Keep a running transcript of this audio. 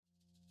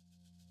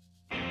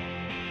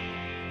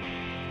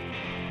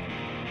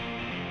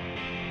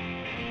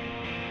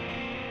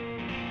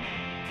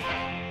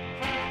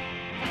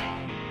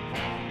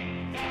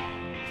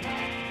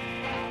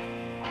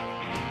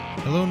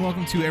Hello and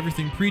welcome to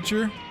Everything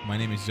Preacher. My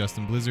name is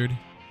Justin Blizzard.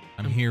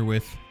 I'm here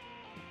with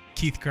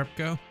Keith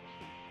Krupko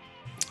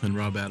and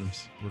Rob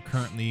Adams. We're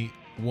currently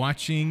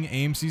watching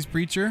AMC's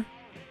Preacher.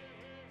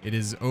 It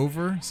is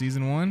over,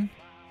 season 1.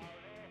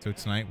 So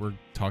tonight we're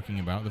talking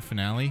about the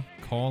finale,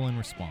 Call and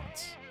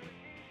Response.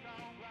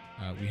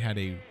 We had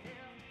a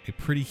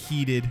pretty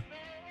heated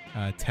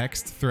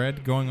text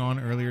thread going on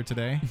earlier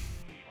today.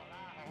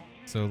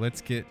 So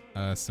let's get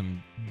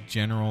some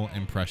general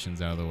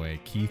impressions out of the way.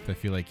 Keith, I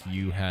feel like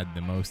you had the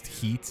most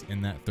heat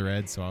in that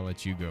thread, so I'll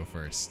let you go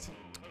first.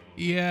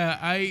 Yeah,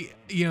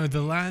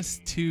 the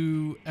last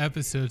 2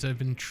 episodes I've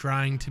been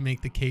trying to make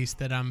the case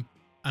that I'm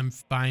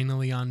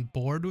finally on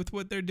board with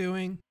what they're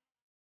doing.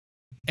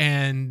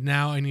 And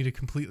now I need to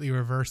completely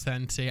reverse that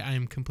and say I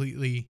am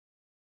completely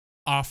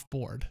off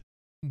board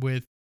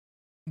with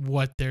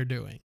what they're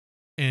doing.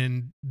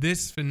 And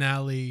this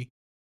finale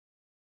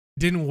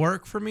didn't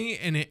work for me,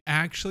 and it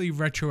actually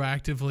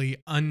retroactively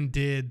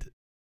undid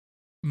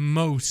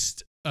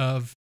most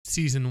of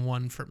season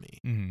 1 for me.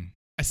 Mm-hmm.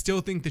 I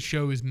still think the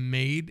show is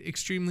made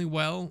extremely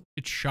well.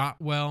 It's shot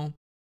well.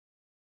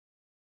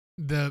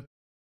 The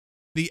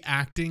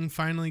acting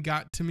finally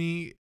got to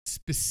me,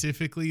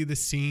 specifically the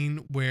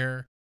scene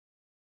where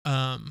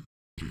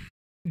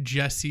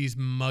Jesse's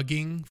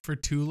mugging for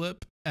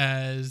Tulip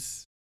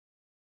as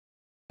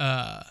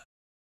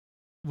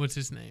what's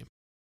his name?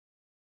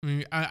 I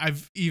mean,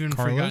 I've even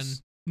Carlos?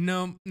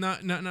 forgotten. No,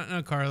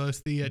 not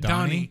Carlos. The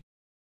Donnie.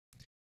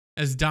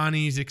 As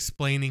Donnie's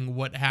explaining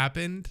what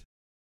happened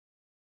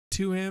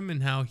to him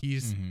and how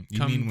he's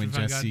You mean when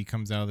Jesse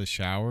comes out of the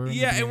shower?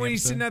 Yeah, and when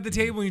he's sitting at the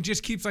table and he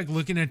just keeps like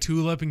looking at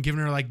Tulip and giving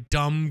her like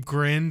dumb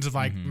grins of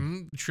like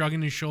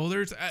shrugging his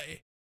shoulders.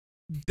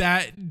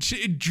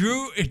 It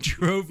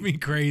drove me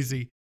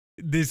crazy.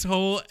 This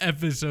whole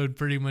episode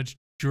pretty much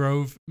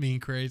drove me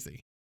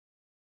crazy.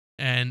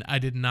 And I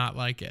did not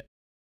like it.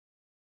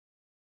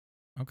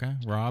 Okay,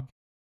 Rob?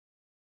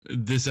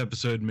 This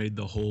episode made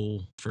the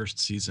whole first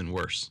season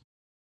worse.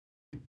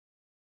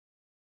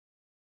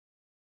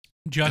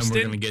 Justin, and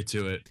we're going to get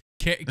to it.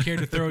 Care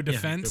to throw a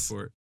defense go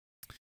for it.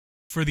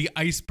 for the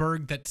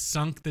iceberg that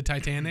sunk the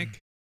Titanic?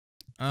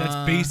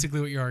 That's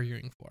basically what you're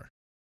arguing for.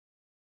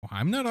 Well,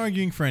 I'm not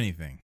arguing for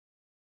anything,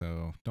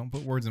 so don't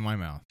put words in my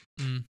mouth.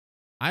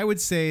 I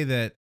would say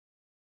that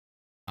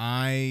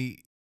I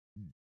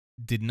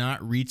did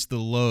not reach the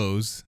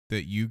lows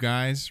that you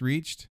guys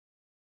reached,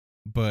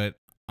 but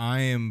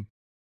I am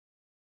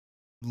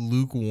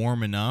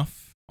lukewarm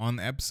enough on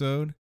the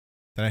episode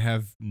that I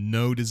have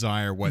no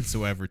desire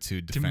whatsoever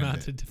to defend mount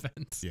it. a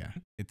defense. Yeah,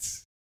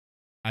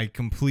 I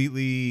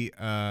completely,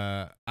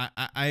 I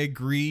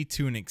agree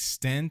to an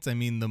extent. I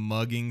mean, the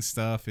mugging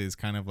stuff is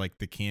kind of like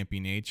the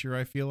campy nature,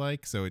 I feel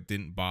like, so it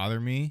didn't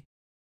bother me.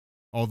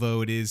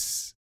 Although it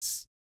is,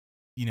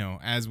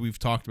 as we've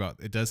talked about,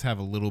 it does have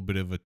a little bit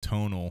of a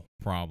tonal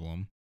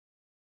problem,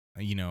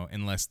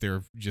 unless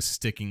they're just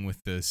sticking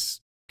with this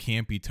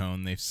campy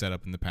tone they've set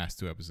up in the past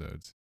 2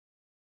 episodes.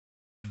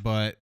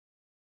 But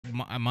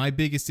my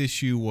biggest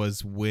issue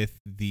was with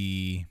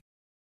the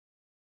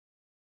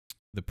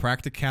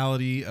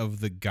practicality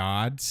of the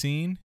God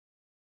scene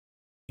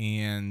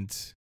and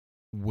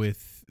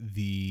with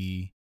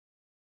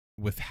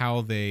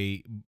how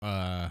they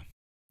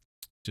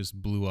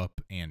just blew up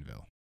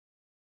Anvil.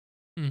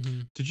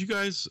 Mm-hmm. Did you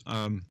guys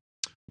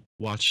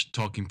watch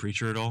Talking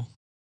Preacher at all?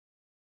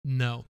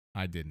 No,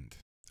 I didn't.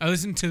 I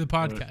listened to the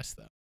podcast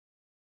though.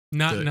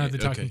 Not the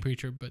Talking okay.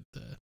 Preacher, but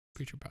the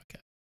Preacher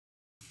podcast.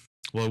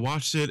 Well, I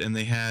watched it, and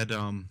they had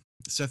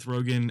Seth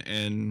Rogen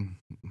and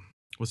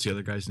what's the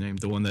other guy's name?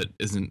 The one that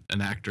isn't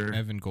an actor.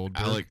 Evan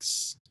Goldberg.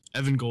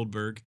 Evan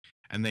Goldberg.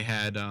 And they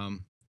had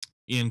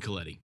Ian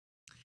Coletti.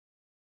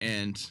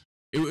 And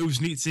it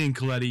was neat seeing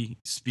Coletti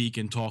speak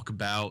and talk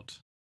about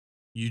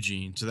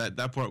Eugene. So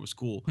that part was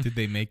cool. Did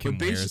they make him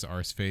wear his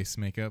arse face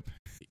makeup?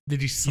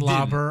 Did he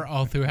slobber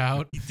all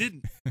throughout? He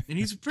didn't. And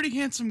he's a pretty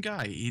handsome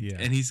guy.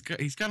 And he's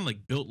kind of like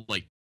built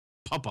like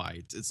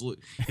Popeye.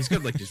 He's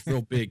got like this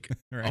real big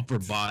right. upper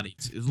body.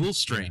 It's a little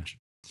strange.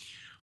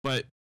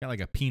 But got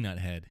like a peanut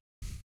head.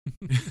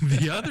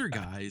 The other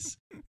guys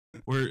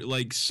were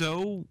like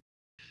so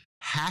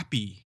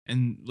happy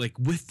and like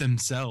with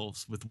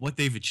themselves with what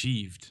they've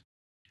achieved,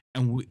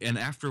 and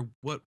after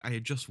what I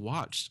had just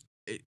watched,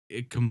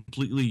 it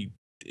completely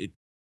it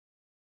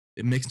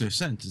makes no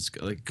sense. It's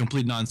like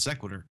complete non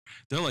sequitur.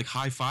 They're like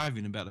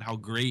high-fiving about how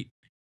great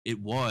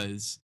it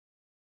was,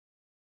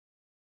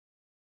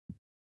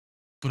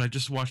 but I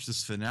just watched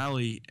this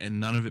finale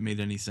and none of it made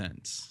any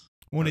sense.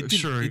 Well, it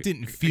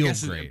didn't feel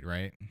great,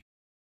 right?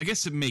 I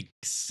guess it makes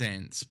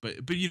sense,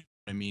 but you know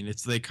what I mean?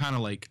 It's they kind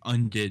of like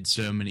undid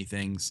so many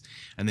things,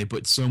 and they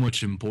put so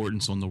much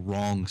importance on the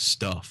wrong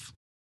stuff.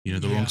 The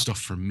wrong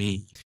stuff for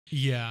me.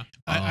 Yeah,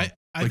 I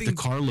think the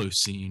Carlos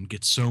scene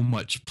gets so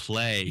much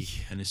play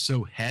and is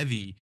so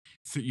heavy,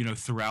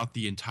 throughout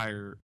the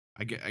entire.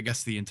 I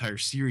guess the entire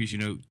series.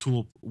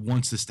 Tulip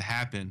wants this to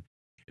happen.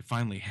 It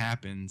finally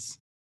happens.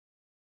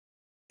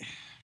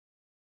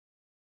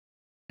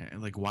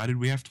 Like, why did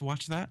we have to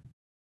watch that?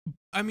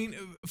 I mean,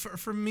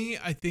 for me,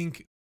 I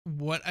think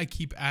what I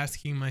keep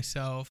asking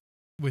myself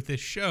with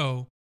this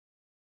show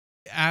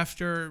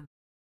after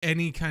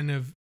any kind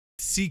of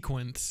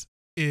sequence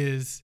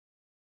is,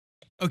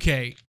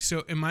 okay,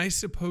 so am I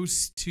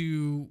supposed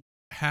to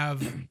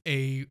have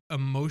a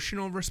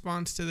emotional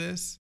response to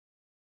this?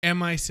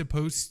 Am I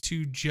supposed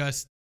to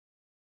just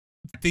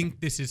think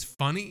this is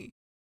funny?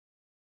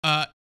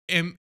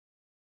 Am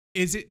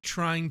Is it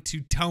trying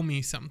to tell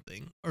me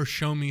something or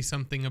show me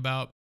something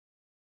about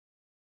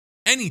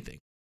anything?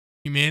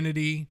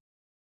 Humanity,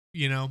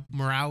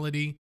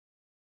 morality,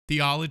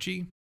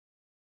 theology.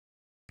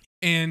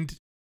 And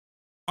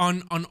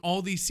on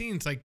all these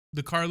scenes, like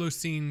the Carlos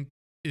scene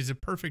is a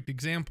perfect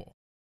example.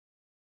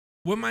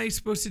 What am I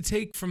supposed to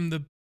take from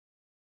the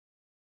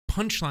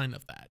punchline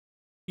of that?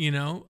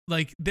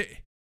 Like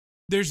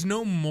there's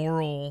no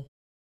moral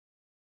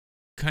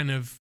kind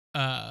of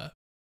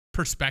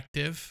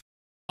perspective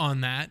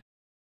on that.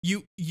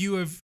 You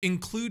have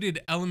included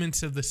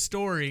elements of the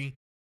story,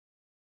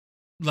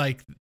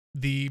 like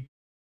the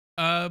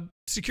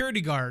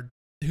security guard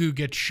who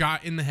gets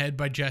shot in the head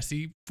by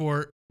Jesse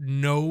for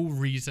no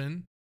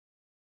reason.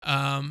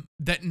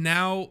 That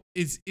now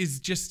is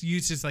just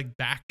used as like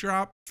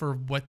backdrop for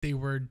what they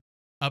were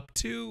up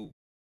to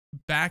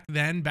back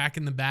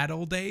in the bad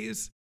old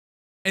days.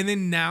 And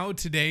then now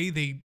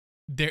today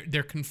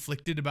they're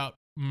conflicted about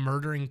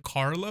murdering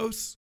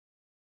Carlos.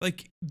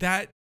 Like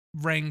that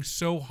rang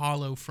so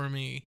hollow for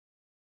me.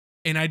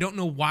 And I don't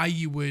know why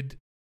you would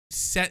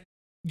set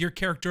your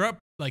character up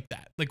like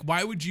that. Like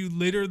why would you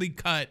literally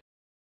cut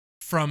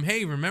from,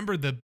 hey, remember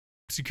the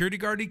security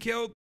guard he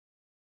killed,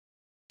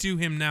 to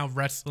him now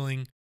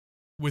wrestling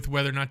with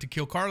whether or not to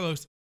kill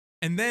Carlos.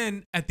 And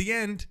then at the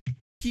end,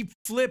 he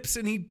flips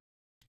and he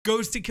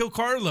goes to kill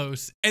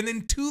Carlos, and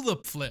then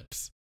Tulip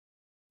flips.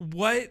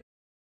 What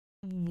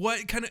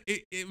kind of,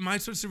 am I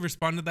supposed to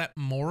respond to that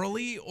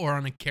morally or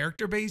on a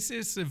character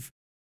basis?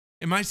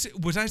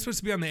 Was I supposed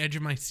to be on the edge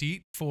of my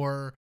seat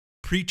for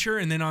Preacher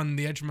and then on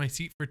the edge of my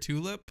seat for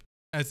Tulip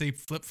as they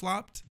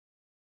flip-flopped?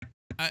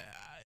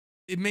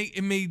 It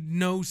made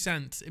no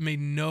sense. It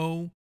made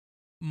no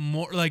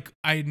more, like,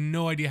 I had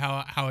no idea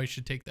how I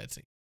should take that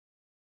scene.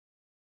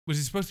 Was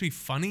it supposed to be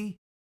funny?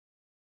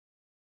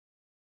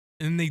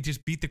 And then they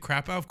just beat the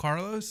crap out of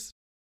Carlos?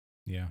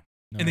 Yeah.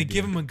 No and they idea.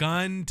 give him a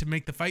gun to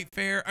make the fight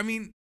fair? I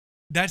mean,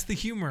 that's the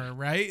humor,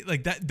 right?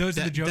 Like those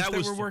are the jokes that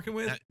we're working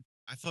with.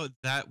 I thought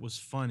that was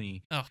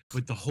funny, Oh.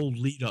 but the whole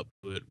lead up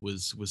to it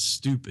was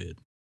stupid.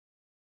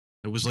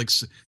 It was like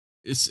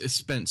it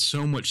spent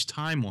so much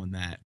time on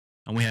that,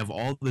 and we have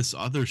all this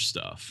other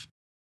stuff.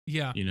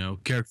 Yeah,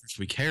 characters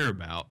we care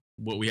about.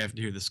 What we have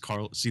to hear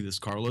see this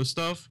Carlos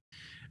stuff,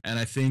 and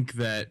I think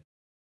that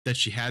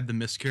she had the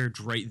miscarriage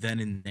right then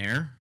and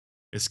there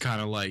is kind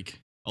of like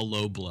a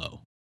low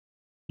blow,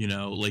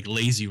 like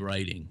lazy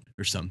writing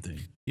or something.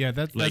 Yeah,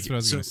 that's what I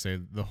was gonna say.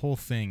 The whole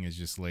thing is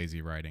just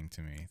lazy writing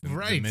to me.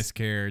 The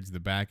miscarriage,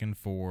 the back and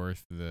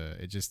forth,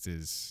 it just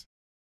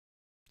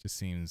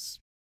seems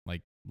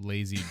like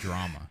lazy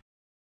drama.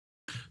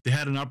 They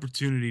had an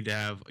opportunity to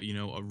have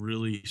a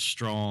really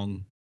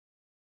strong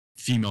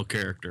female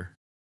character,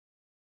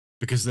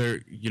 because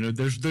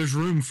there's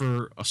room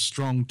for a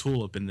strong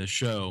Tulip in this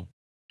show,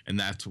 and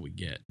that's what we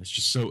get.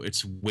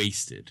 It's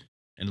wasted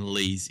and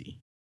lazy.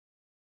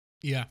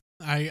 Yeah,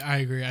 I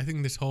agree. I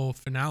think this whole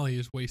finale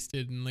is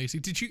wasted and lazy.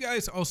 Did you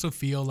guys also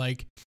feel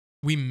like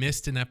we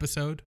missed an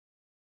episode?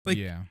 Like,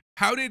 yeah.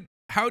 How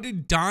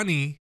did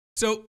Donnie?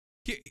 So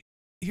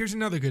here's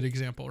another good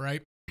example,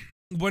 right?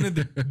 One of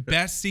the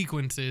best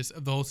sequences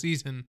of the whole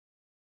season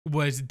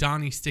was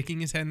Donnie sticking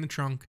his head in the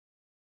trunk,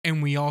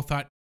 and we all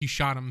thought he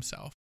shot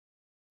himself,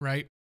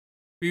 right?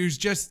 He was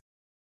just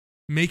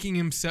making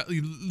himself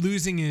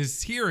losing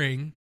his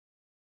hearing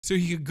so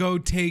he could go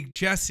take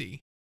Jesse.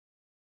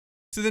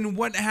 So then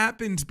what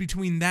happens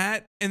between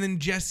that and then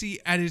Jesse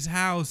at his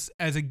house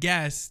as a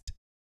guest,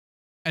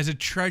 as a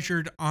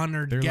treasured,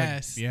 honored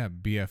guest? Like, yeah,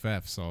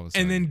 BFFs all of a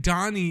sudden. And then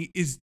Donnie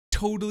is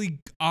totally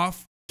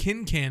off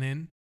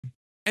Kincannon,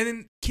 and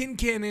then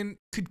Kincannon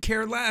could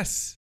care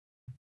less.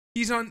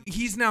 He's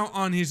now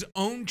on his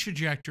own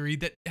trajectory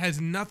that has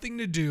nothing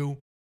to do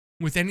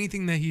with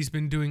anything that he's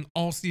been doing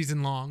all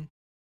season long.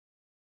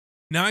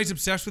 Now he's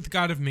obsessed with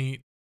God of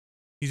Meat.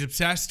 He's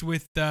obsessed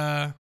with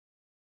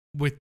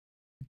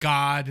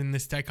God and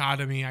this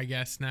dichotomy, I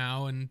guess,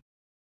 now. And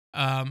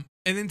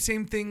then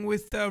same thing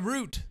with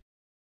Root.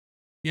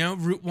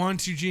 Root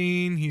wants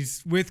Eugene.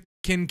 He's with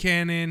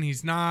Kincannon.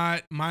 He's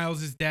not.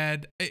 Miles is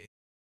dead.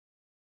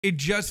 It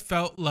just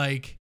felt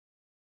like,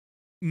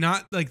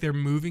 not like they're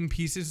moving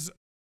pieces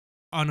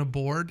on a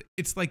board.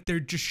 It's like they're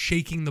just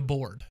shaking the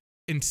board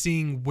and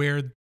seeing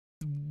where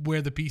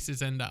the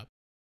pieces end up.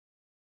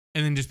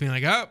 And then just being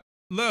like, oh,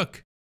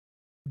 look,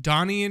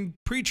 Donnie and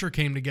Preacher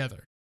came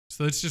together.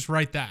 So let's just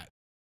write that.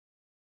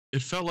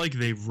 It felt like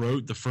they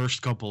wrote the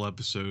first couple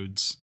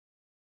episodes,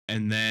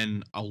 and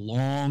then a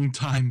long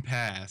time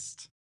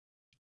passed,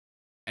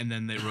 and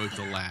then they wrote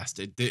the last.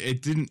 It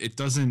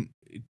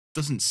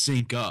doesn't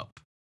sync up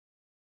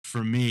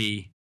for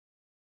me.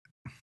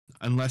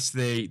 unless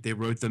they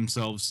wrote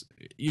themselves.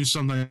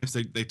 Sometimes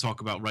they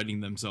talk about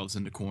writing themselves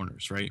into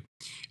corners, right?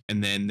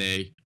 And then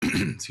they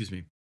excuse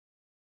me,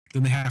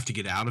 then they have to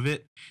get out of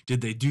it.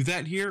 Did they do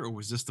that here, or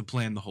was this the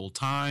plan the whole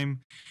time?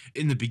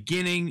 In the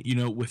beginning,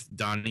 with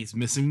Donnie's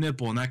missing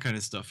nipple and that kind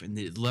of stuff, and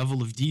the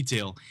level of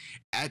detail,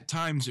 at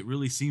times it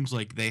really seems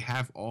like they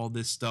have all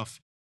this stuff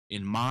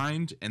in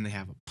mind and they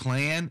have a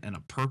plan and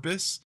a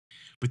purpose.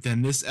 But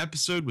then this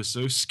episode was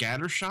so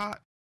scattershot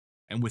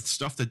and with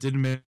stuff that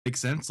didn't make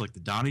sense, like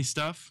the Donnie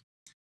stuff,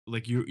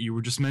 like you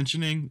were just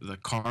mentioning, the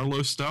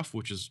Carlos stuff,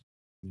 which is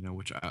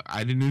which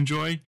I didn't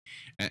enjoy,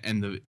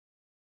 and the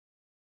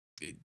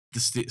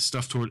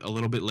stuff toward a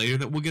little bit later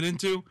that we'll get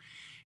into.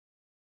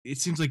 It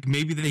seems like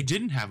maybe they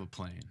didn't have a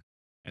plan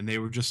and they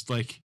were just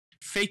like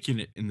faking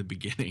it in the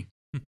beginning.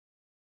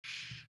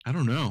 I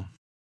don't know.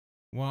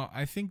 Well,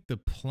 I think the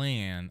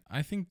problem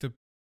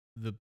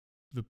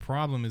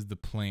is the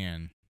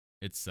plan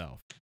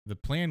itself. The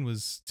plan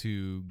was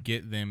to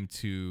get them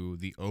to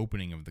the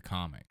opening of the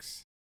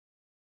comics.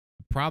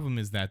 The problem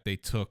is that they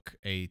took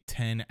a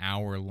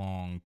 10-hour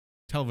long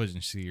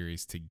television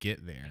series to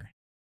get there.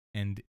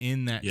 And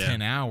in that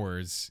 10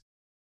 hours,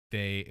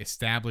 they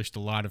established a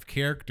lot of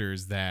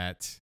characters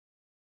that,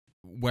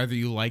 whether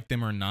you like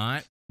them or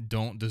not,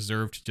 don't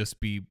deserve to just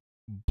be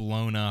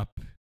blown up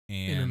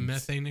and in a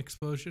methane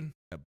explosion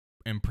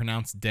and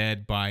pronounced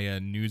dead by a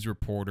news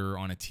reporter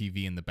on a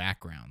TV in the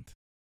background.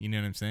 You know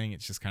what I'm saying?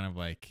 It's just kind of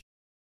like,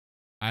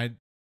 I'll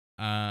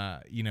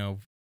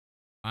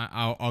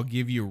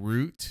give you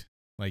Root.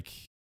 Like,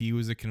 he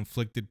was a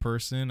conflicted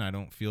person. I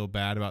don't feel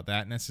bad about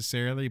that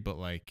necessarily, but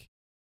like,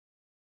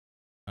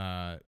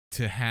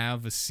 to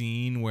have a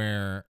scene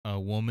where a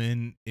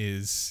woman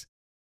is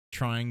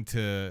trying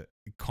to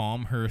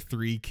calm her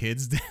 3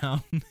 kids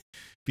down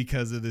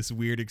because of this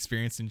weird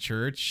experience in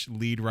church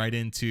lead right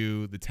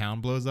into the town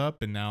blows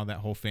up and now that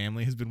whole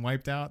family has been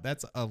wiped out.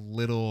 That's a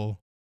little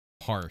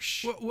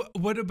harsh.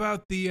 What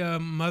about the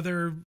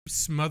mother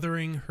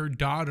smothering her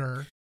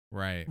daughter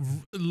right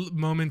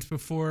moments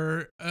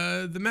before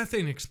the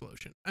methane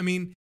explosion? I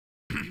mean,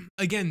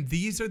 again,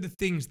 these are the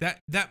things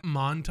that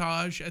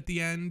montage at the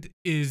end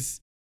is,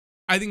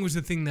 I think, was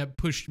the thing that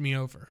pushed me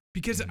over,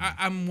 because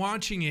I'm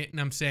watching it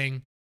and I'm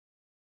saying,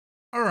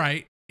 all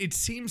right, it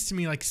seems to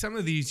me like some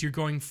of these you're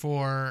going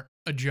for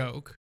a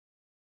joke,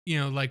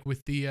 like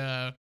with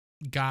the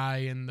guy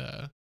and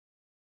the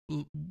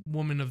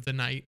woman of the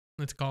night,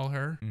 let's call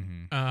her.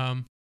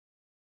 Mm-hmm.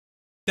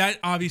 That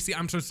obviously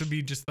I'm supposed to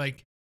be just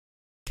like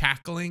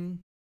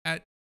cackling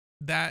at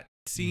that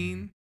scene.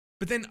 Mm-hmm.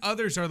 But then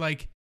others are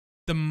like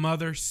the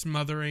mother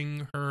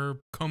smothering her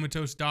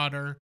comatose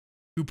daughter,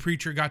 who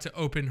preacher got to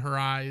open her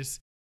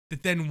eyes,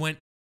 that then went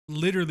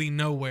literally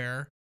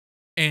nowhere,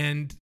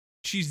 and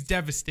she's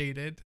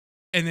devastated,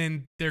 and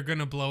then they're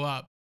gonna blow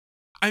up.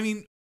 I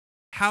mean,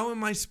 how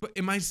am I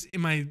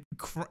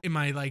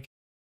like,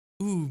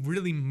 ooh,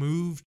 really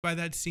moved by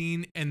that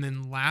scene and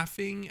then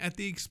laughing at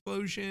the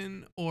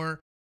explosion? Or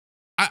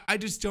I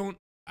just don't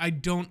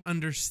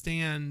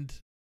understand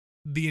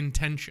the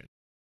intention.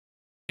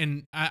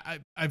 And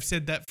I've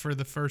said that for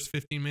the first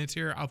 15 minutes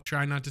here. I'll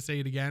try not to say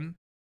it again.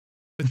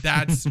 But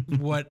that's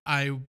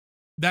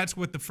that's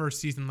what the first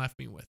season left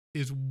me with,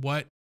 is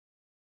what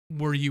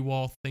were you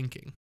all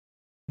thinking?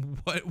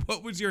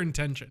 What was your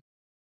intention?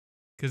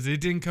 Because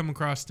it didn't come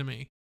across to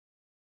me.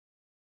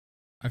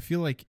 I feel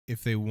like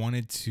if they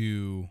wanted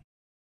to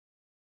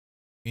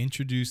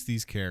introduce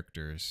these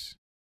characters,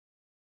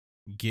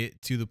 get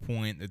to the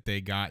point that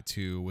they got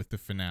to with the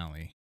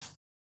finale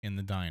in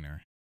the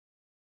diner,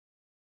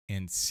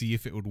 and see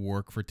if it would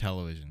work for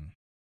television,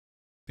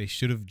 they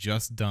should have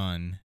just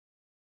done.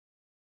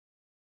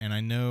 And I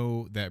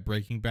know that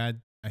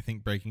I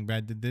think Breaking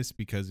Bad did this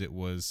because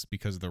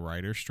of the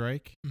writer's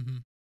strike. Mm-hmm.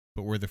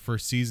 But where the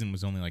first season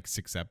was only like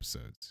 6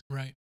 episodes.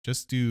 Right.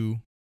 Just do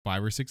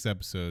 5 or 6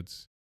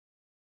 episodes.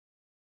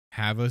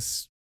 Have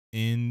us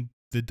in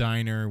the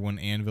diner when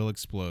Anvil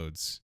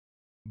explodes.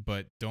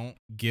 But don't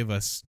give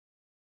us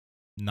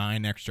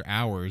 9 extra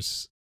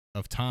hours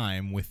of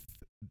time with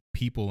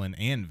people in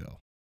Anvil.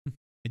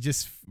 It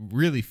just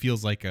really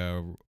feels like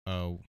I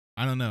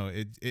don't know.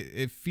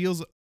 It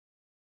feels,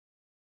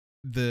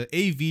 the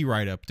AV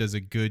write-up does a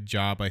good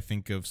job, I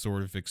think, of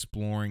sort of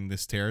exploring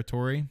this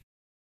territory,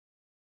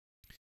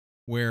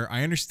 where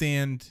I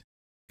understand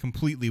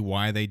completely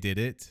why they did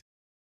it,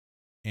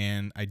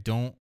 and I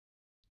don't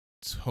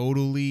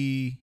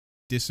totally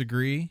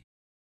disagree,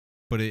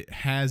 but it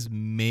has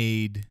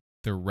made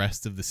the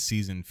rest of the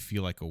season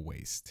feel like a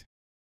waste.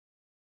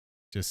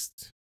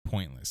 Just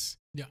pointless.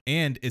 Yeah.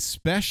 And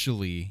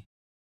especially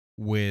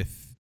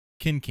with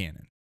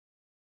Kincannon,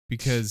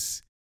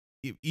 because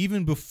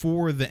even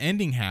before the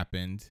ending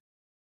happened,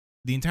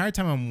 the entire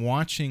time I'm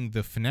watching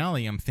the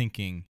finale, I'm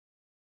thinking,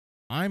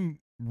 I'm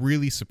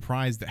really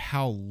surprised at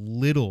how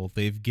little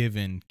they've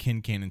given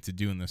Kincannon to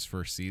do in this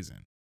first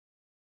season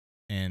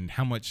and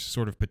how much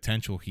sort of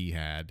potential he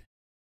had.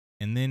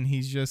 And then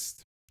he's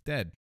just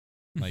dead.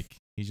 Like,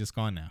 he's just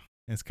gone now.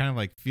 And it's kind of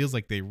like, feels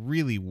like they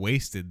really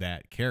wasted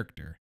that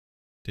character.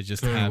 to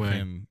just Throw it have away.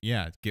 him,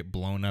 get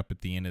blown up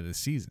at the end of the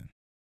season.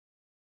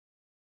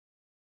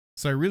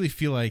 So I really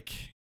feel like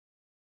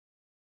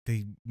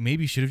they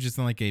maybe should have just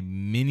done like a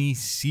mini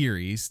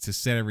series to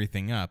set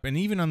everything up. And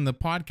even on the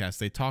podcast,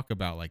 they talk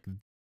about like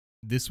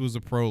this was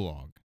a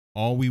prologue.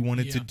 All we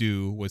wanted to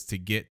do was to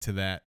get to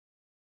that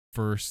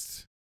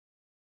first,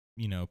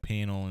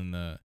 panel and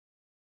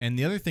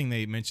the other thing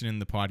they mentioned in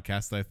the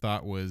podcast that I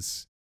thought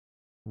was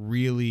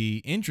really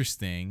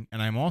interesting.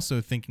 And I'm also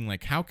thinking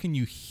like, how can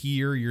you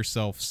hear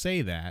yourself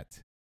say that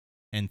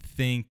and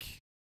think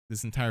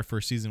this entire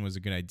first season was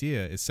a good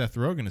idea? Is Seth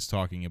Rogen is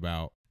talking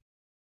about,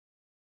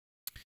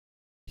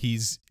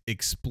 he's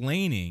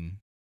explaining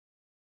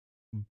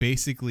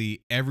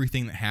basically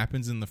everything that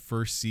happens in the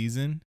first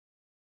season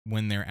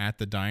when they're at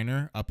the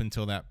diner up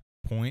until that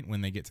point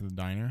when they get to the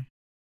diner.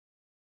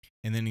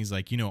 And then he's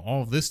like,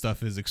 all of this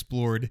stuff is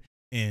explored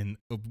in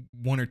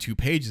 1 or 2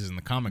 pages in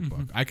the comic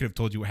book. I could have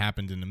told you what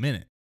happened in a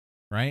minute,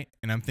 right?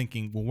 And I'm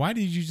thinking, well, why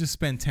did you just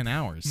spend 10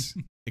 hours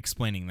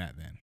explaining that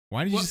then?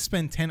 Why did you just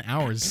spend 10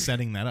 hours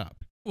setting that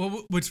up?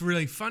 Well, what's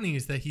really funny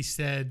is that he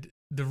said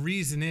the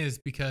reason is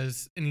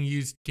because, and he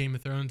used Game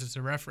of Thrones as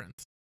a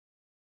reference,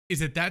 is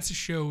that that's a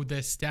show that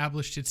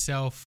established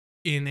itself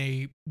in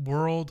a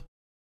world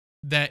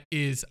that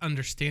is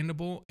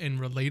understandable and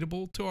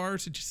relatable to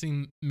ours. It just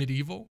seemed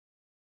medieval.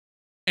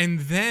 And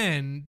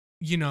then,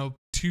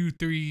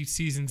 2-3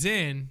 seasons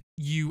in,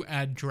 you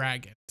add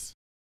dragons.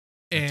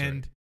 That's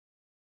and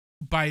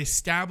by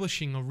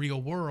establishing a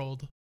real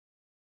world,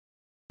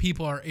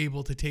 people are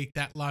able to take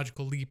that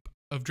logical leap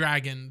of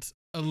dragons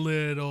a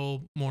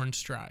little more in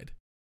stride.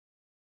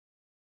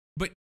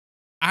 But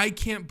I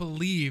can't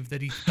believe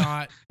that he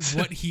thought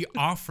what he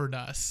offered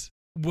us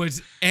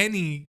was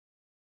any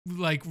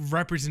like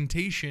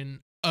representation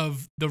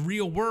of the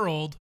real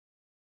world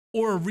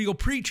or a real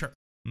preacher.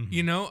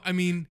 Mm-hmm. I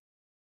mean,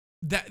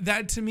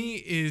 that to me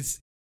is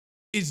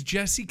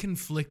Jesse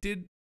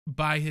conflicted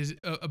by his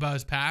about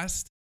his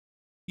past?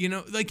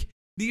 Like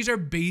these are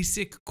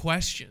basic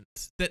questions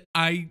that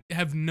I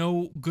have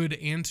no good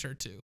answer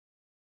to.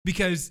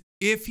 Because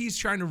if he's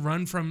trying to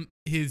run from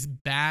his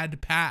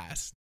bad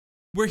past,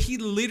 where he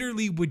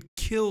literally would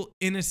kill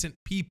innocent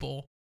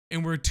people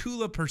and where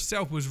Tulip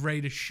herself was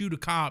ready to shoot a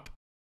cop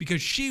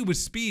because she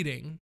was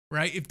speeding,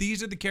 right? If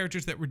these are the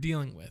characters that we're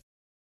dealing with,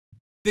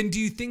 then do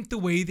you think the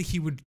way that he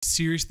would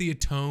seriously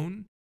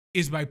atone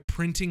is by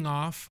printing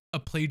off a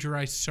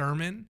plagiarized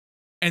sermon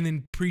and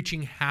then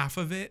preaching half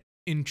of it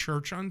in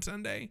church on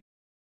Sunday?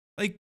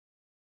 Like,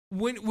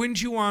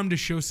 wouldn't you want him to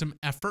show some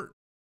effort,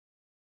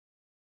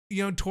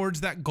 towards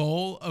that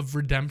goal of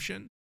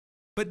redemption?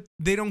 But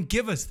they don't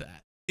give us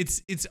that.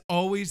 It's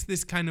always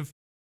this kind of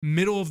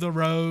middle of the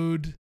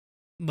road,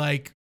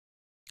 like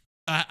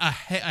a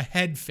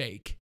head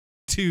fake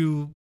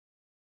to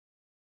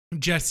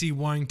Jesse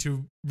wanting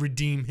to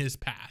redeem his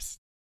past,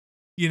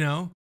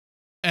 a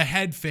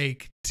head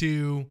fake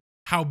to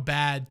how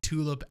bad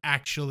Tulip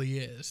actually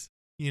is,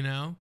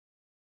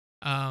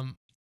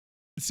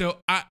 So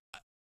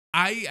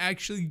I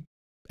actually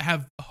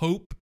have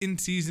hope in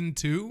season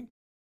 2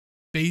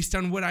 based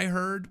on what I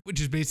heard,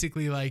 which is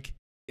basically like,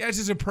 yeah, this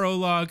is a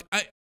prologue.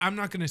 I'm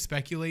not going to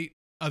speculate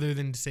other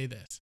than to say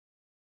this.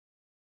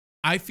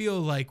 I feel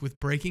like with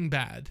Breaking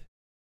Bad,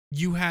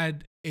 you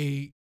had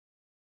a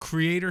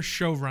creator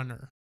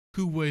showrunner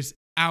who was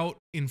out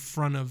in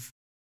front of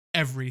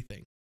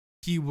everything.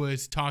 He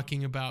was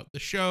talking about the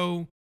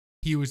show.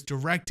 He was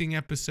directing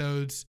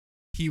episodes.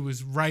 He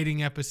was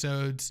writing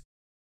episodes.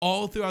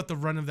 All throughout the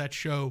run of that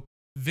show,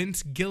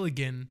 Vince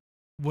Gilligan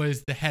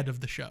was the head of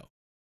the show.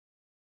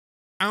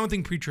 I don't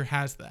think Preacher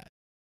has that.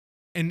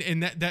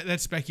 And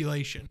that's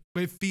speculation.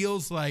 But it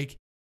feels like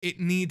it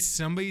needs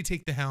somebody to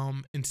take the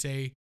helm and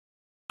say,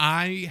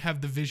 I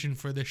have the vision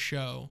for this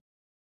show,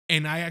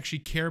 and I actually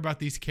care about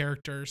these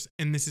characters,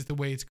 and this is the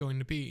way it's going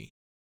to be.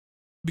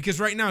 Because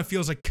right now it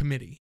feels like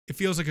committee. It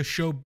feels like a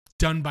show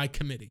done by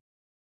committee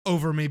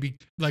over maybe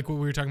like what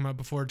we were talking about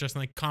before, just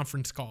like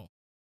conference call,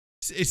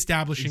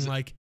 establishing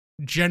like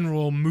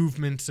general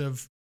movements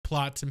of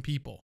plots and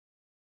people.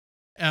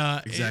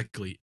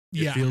 Exactly.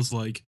 It feels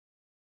like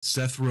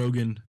Seth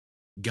Rogen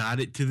got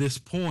it to this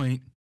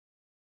point,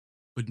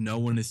 but no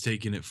one is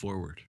taking it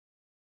forward.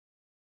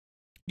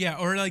 Yeah,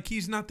 or like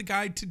he's not the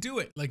guy to do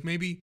it. Like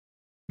maybe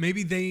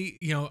they,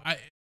 I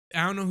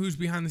don't know who's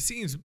behind the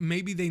scenes.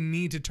 Maybe they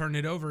need to turn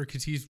it over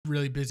because he's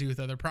really busy with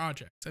other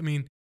projects. I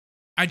mean,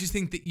 I just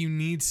think that you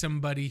need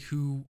somebody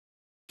who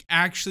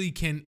actually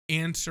can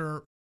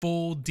answer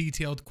full,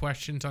 detailed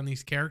questions on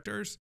these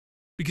characters.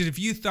 Because if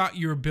you thought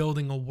you were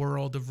building a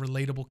world of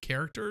relatable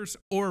characters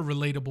or a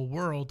relatable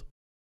world,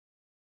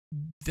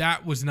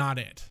 that was not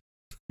it.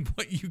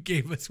 What you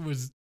gave us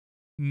was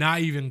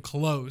not even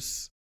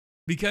close.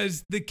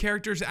 Because the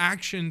characters'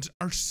 actions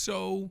are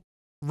so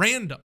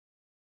random.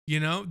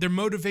 Their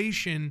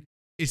motivation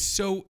is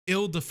so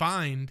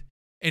ill-defined,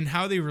 and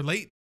how they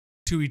relate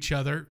to each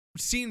other,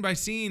 scene by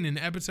scene and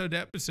episode to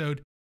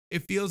episode,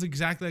 it feels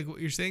exactly like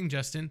what you're saying,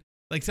 Justin.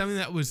 Like something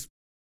that was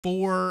a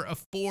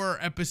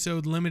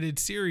 4-episode limited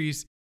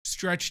series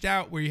stretched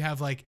out where you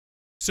have like,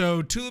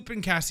 so Tulip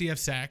and Cassie have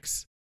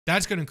sex.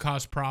 That's going to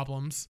cause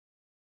problems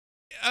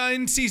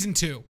in season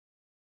 2.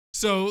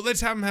 So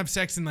let's have them have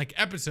sex in like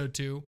episode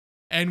 2.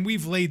 And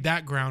we've laid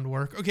that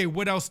groundwork. Okay,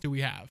 what else do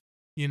we have?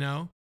 You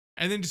know?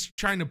 And then just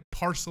trying to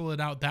parcel it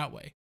out that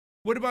way.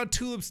 What about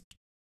Tulip's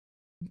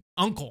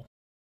uncle?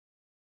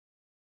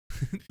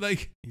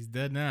 Like, he's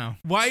dead now.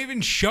 Why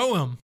even show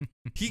him?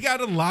 He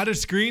got a lot of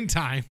screen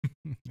time.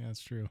 Yeah,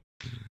 that's true.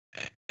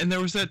 And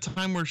there was that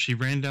time where she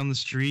ran down the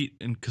street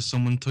and because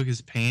someone took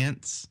his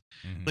pants.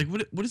 Mhm. Like,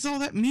 what does all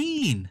that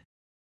mean?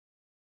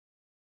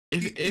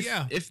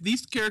 Yeah. If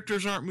these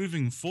characters aren't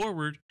moving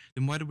forward,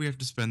 then why do we have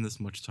to spend this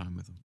much time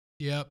with them?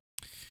 Yep.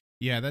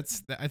 Yeah,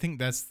 I think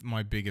that's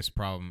my biggest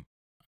problem.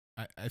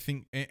 I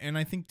think, and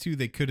I think too,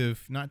 they could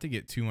have, not to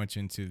get too much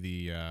into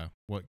the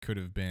what could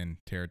have been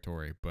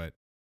territory, but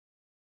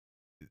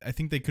I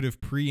think they could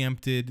have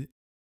preempted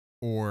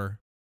or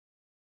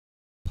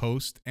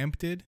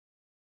post-empted.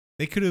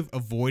 They could have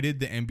avoided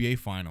the NBA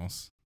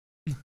finals.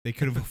 They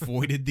could have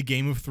avoided the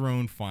Game of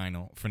Thrones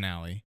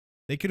finale.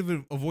 They could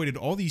have avoided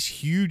all these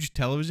huge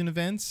television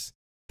events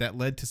that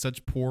led to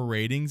such poor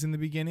ratings in the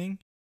beginning,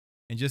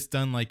 and just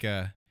done like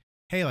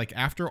hey, like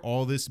after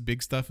all this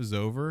big stuff is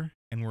over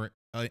and we're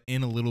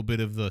in a little bit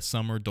of the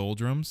summer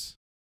doldrums,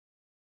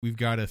 we've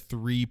got a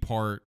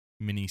 3-part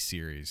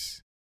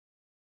miniseries.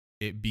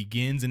 It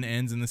begins and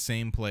ends in the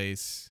same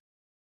place,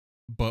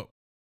 but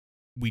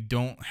we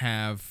don't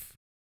have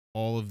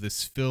all of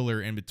this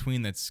filler in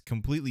between that's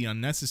completely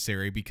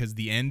unnecessary because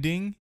the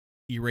ending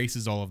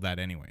erases all of that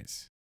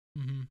anyways.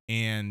 Mm-hmm.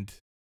 And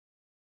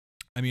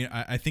I mean,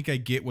 I think I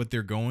get what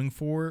they're going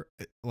for.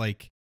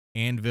 Like,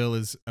 Anvil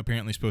is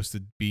apparently supposed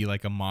to be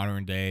like a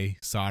modern day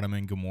Sodom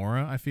and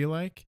Gomorrah, I feel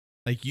like.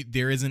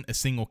 There isn't a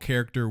single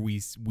character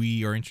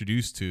we are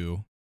introduced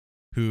to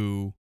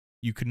who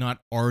you could not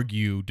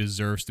argue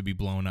deserves to be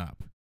blown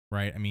up,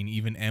 right? I mean,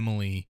 even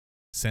Emily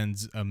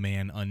sends a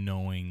man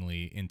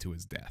unknowingly into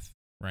his death,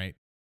 right?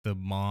 The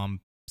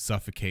mom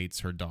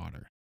suffocates her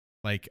daughter.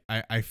 Like,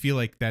 I feel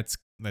like that's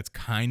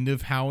kind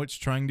of how it's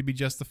trying to be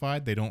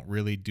justified. They don't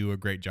really do a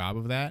great job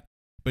of that.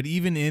 But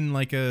even in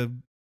like a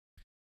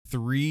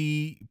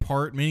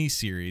 3-part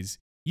miniseries,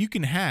 you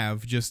can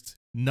have just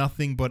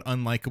nothing but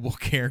unlikable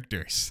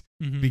characters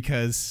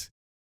because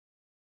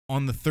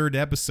on the 3rd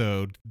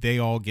episode, they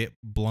all get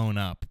blown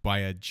up by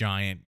a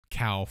giant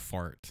cow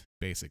fart,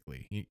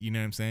 basically. You know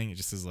what I'm saying? It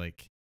just is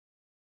like,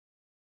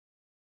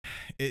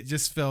 it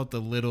just felt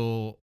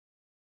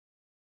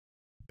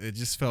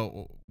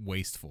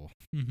wasteful.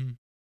 Mm-hmm.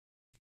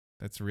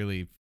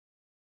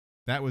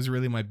 That was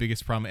really my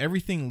biggest problem.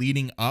 Everything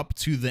leading up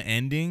to the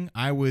ending,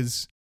 I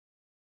was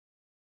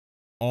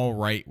all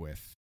right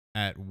with,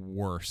 at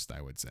worst,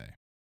 I would say.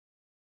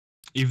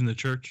 Even the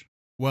church?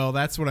 Well,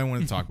 that's what I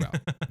want to talk about.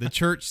 The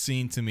church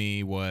scene to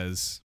me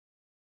was,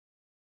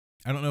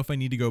 I don't know if I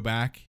need to go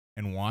back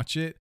and watch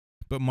it,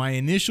 but my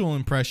initial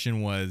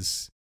impression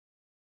was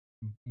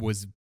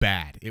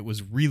bad. It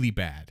was really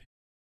bad.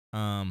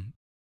 And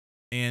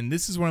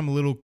this is what I'm a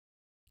little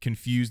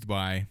confused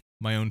by,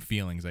 my own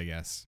feelings, I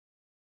guess.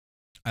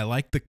 I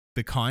liked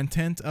the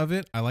content of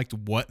it. I liked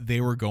what they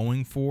were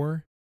going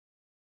for.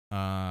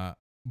 But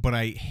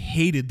I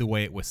hated the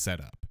way it was set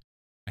up.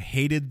 I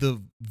hated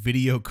the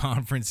video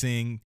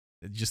conferencing.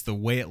 Just the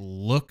way it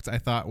looked, I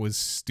thought was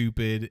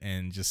stupid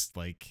and just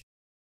like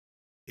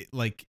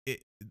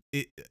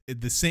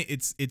the same.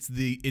 It's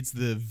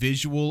the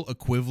visual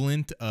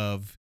equivalent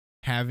of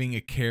having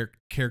a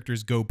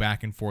characters go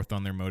back and forth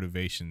on their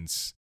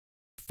motivations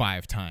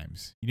 5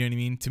 times. You know what I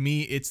mean? To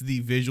me, it's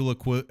the visual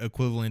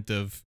equivalent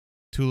of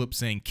Tulip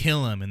saying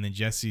kill him, and then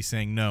Jesse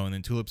saying no, and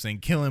then Tulip saying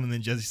kill him, and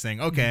then Jesse saying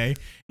okay,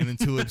 and then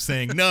Tulip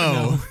saying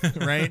no.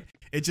 Right?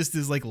 It just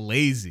is like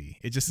lazy.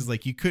 It just is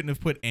like, you couldn't have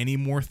put any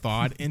more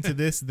thought into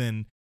this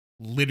than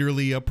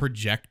literally a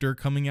projector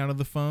coming out of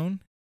the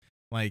phone.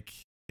 Like,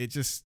 it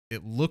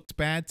looked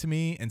bad to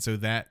me, and so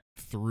that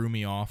threw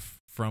me off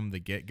from the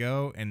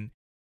get-go. And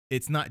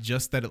it's not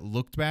just that it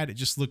looked bad, it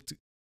just looked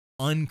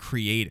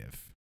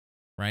uncreative,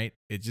 right?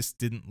 It just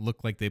didn't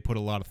look like they put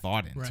a lot of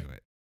thought into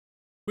it.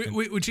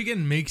 Which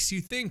again makes you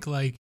think,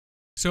 like,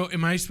 so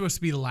am I supposed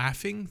to be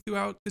laughing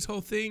throughout this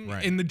whole thing?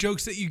 Right. And the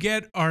jokes that you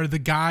get are the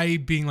guy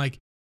being like,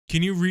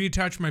 can you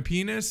reattach my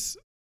penis?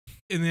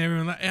 And then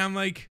everyone, and I'm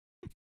like,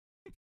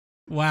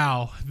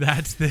 wow,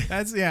 that's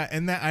yeah.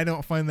 And that, I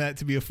don't find that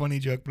to be a funny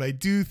joke, but I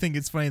do think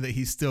it's funny that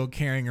he's still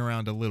carrying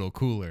around a little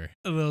cooler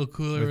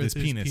with his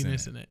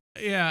penis in it.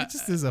 Yeah. It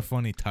just is a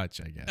funny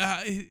touch, I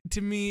guess.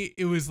 To me,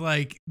 it was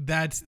like,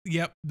 that's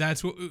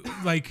what,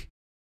 like,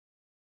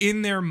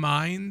 in their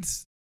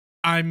minds,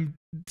 I'm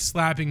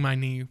slapping my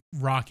knee,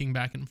 rocking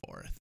back and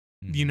forth.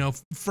 Mm-hmm. You know,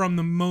 from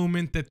the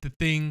moment that the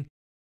thing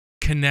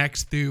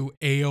connects through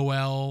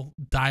AOL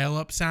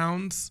dial-up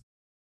sounds,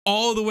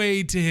 all the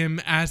way to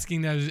him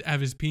asking to have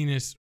his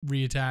penis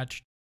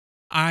reattached,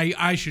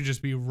 I should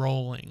just be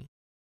rolling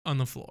on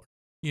the floor,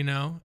 you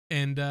know?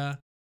 And I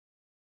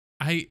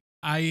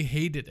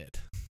hated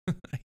it.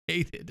 I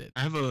hated it.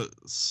 I have a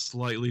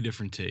slightly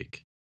different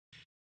take.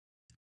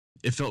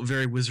 it felt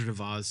very Wizard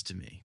of Oz to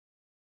me.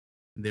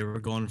 They were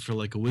going for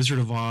like a Wizard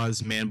of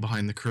Oz, man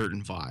behind the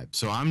curtain vibe.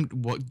 So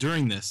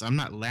during this, I'm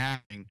not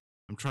laughing.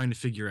 I'm trying to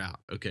figure out.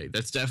 Okay,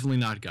 that's definitely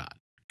not God.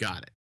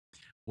 Got it.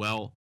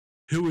 Well,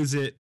 who is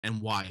it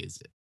and why is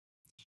it?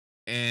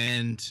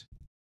 And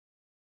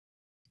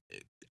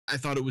I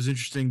thought it was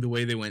interesting the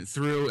way they went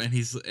through,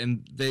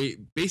 and they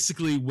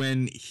basically,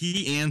 when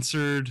he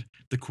answered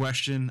the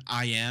question,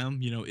 "I am,"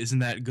 isn't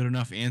that a good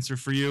enough answer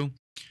for you?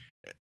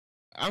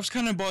 I was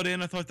kind of bought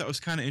in. I thought that was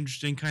kind of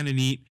interesting, kind of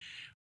neat.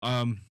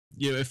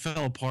 It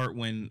fell apart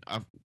when,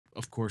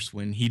 of course,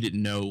 when he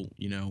didn't know,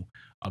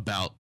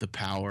 about the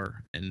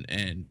power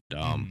and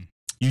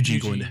Eugene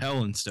going to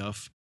hell and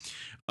stuff.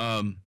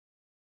 But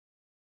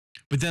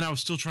then I was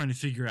still trying to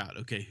figure out,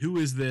 okay, who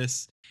is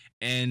this?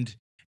 And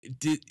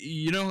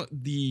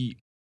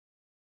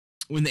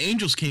when the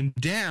angels came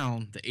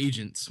down,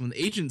 when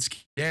the agents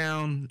came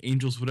down,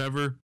 angels,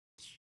 whatever,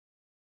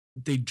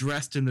 they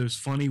dressed in those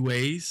funny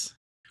ways.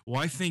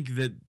 Well, I think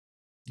that,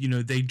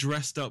 they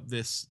dressed up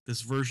this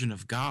version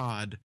of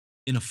God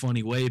in a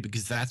funny way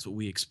because that's what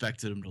we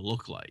expected him to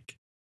look like.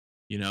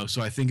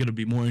 So I think it'll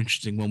be more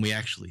interesting when we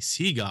actually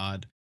see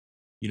God,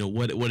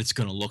 what it's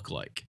going to look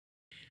like.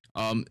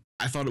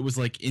 I thought it was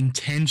like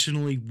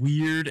intentionally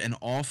weird and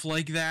off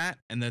like that,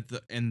 and that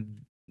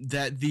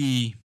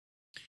the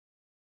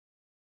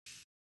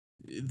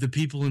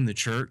people in the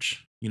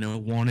church,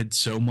 wanted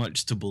so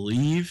much to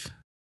believe,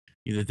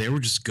 that they were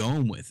just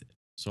going with it.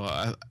 So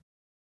a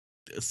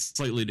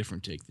slightly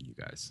different take than you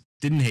guys.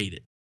 Didn't hate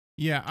it.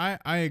 Yeah,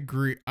 I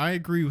agree. I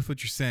agree with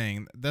what you're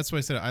saying. That's why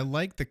I said I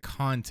like the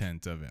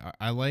content of it.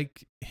 I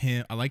like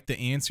him. I like the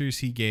answers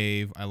he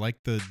gave. I like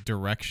the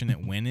direction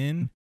it went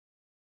in.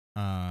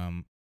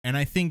 And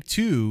I think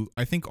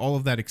all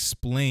of that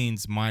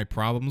explains my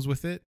problems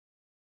with it.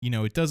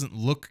 It doesn't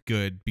look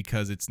good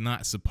because it's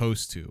not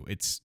supposed to.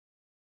 It's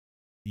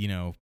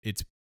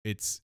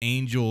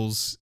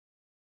angels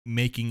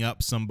making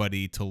up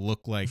somebody to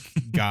look like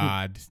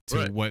God to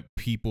Right. what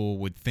people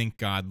would think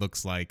God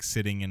looks like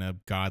sitting in a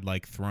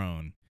godlike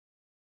throne.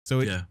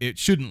 So it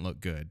shouldn't look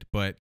good,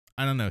 but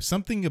I don't know.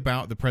 Something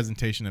about the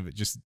presentation of it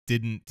just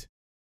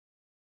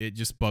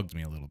bugged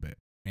me a little bit.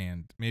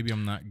 And maybe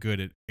I'm not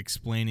good at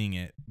explaining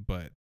it,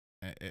 but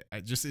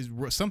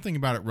something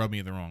about it rubbed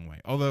me the wrong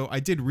way. Although I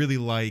did really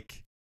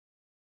like,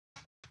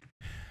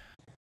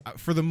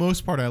 for the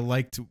most part, I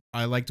liked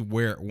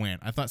where it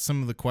went. I thought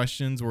some of the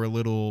questions were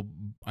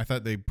I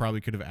thought they probably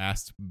could have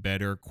asked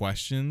better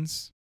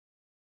questions.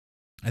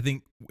 I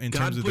think in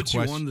terms of the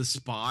question, God puts you on the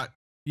spot,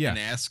 yeah, and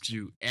asks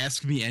you,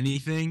 ask me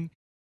anything.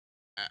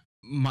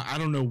 I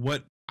don't know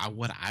what I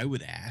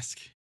would ask.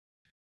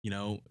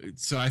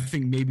 So I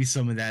think maybe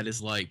some of that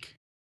is like,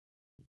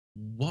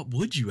 what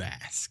would you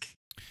ask?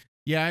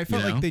 Yeah, I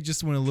felt like they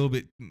just went a little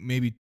bit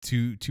maybe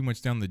too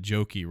much down the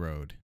jokey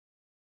road.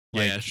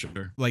 Yeah,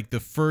 sure. Like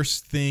the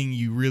first thing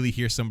you really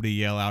hear somebody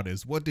yell out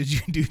is, "What did you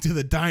do to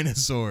the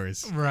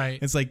dinosaurs?" Right.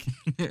 It's like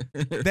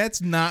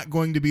that's not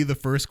going to be the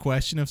first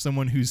question of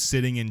someone who's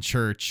sitting in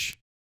church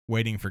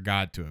waiting for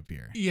God to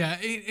appear. Yeah,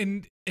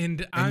 and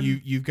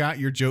you've got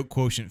your joke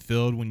quotient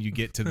filled when you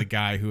get to the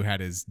guy who had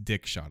his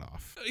dick shot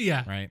off.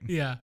 Yeah. Right.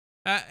 Yeah.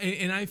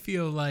 And I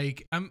feel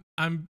like I'm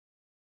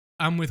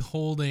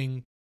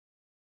withholding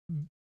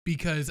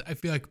because I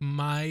feel like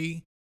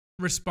my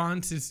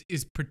response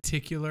is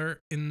particular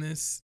in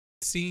this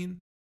scene,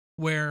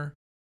 where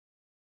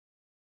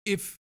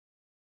if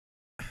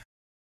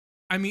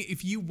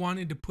you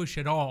wanted to push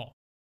at all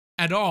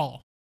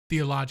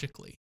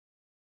theologically,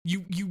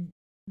 you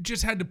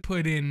just had to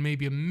put in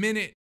maybe a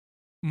minute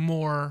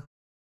more,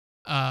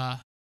 a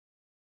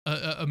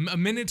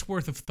minute's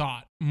worth of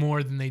thought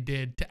more than they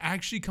did to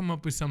actually come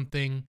up with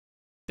something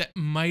that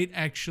might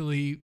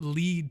actually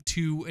lead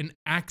to an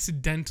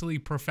accidentally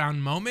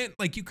profound moment.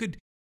 Like you could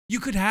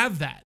have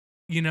that,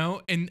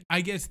 and I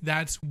guess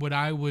that's what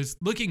I was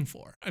looking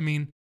for. I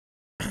mean,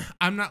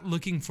 I'm not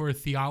looking for a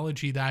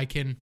theology that I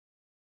can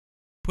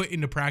put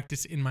into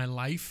practice in my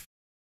life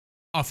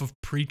off of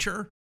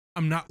Preacher.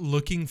 I'm not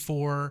looking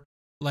for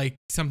like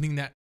something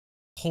that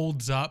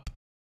holds up,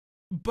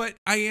 but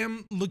I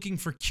am looking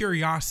for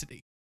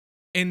curiosity.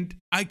 And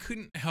I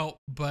couldn't help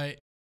but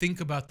think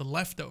about The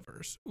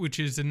Leftovers, which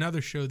is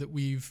another show that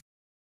we've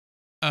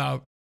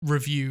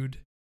reviewed,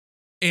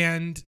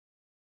 and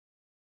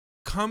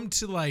come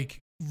to like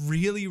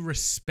really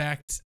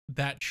respect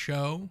that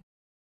show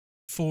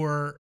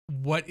for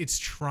what it's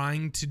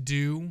trying to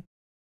do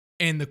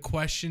and the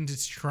questions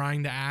it's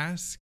trying to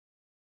ask,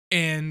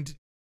 and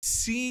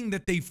seeing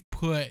that they've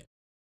put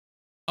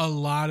a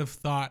lot of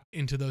thought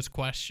into those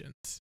questions.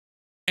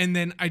 And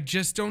then I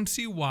just don't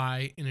see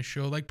why in a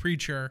show like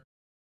Preacher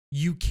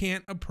you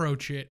can't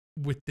approach it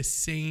with the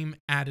same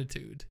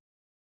attitude.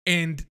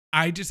 And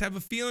I just have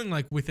a feeling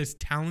like, with as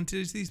talented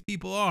as these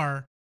people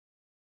are,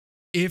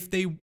 if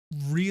they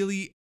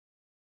really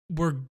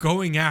were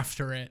going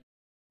after it,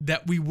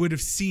 that we would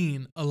have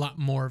seen a lot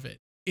more of it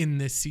in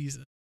this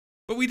season.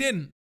 But we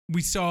didn't.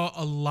 We saw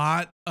a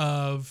lot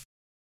of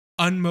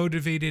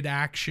unmotivated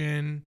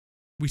action.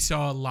 We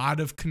saw a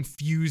lot of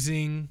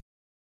confusing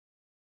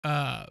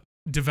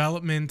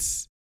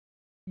developments.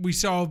 We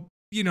saw,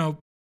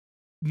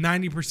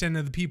 90%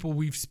 of the people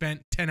we've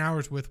spent 10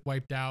 hours with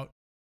wiped out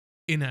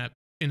in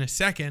a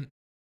second,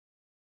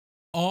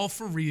 all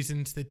for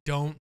reasons that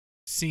don't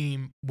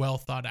seem well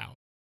thought out.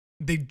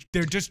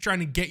 They're just trying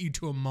to get you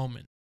to a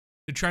moment.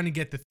 They're trying to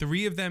get the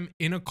three of them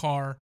in a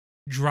car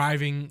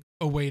driving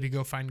away to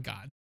go find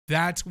God.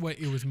 That's what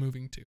it was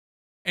moving to.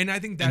 And I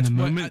think that's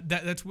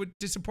that's what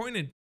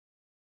disappointed.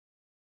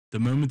 The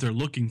moment they're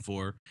looking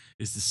for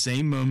is the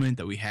same moment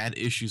that we had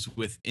issues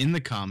with in the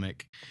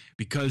comic,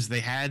 because they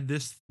had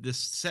this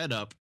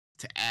setup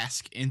to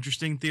ask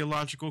interesting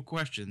theological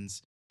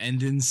questions,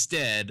 and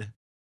instead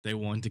they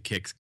wanted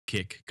to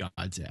kick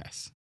God's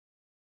ass.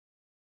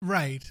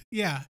 Right.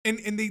 Yeah.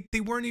 And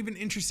they weren't even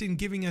interested in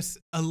giving us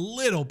a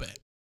little bit,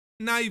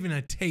 not even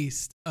a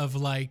taste of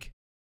like,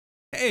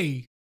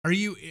 hey, are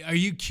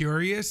you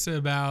curious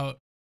about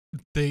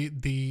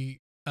the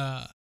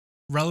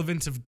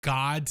relevance of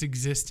God's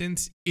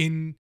existence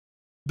in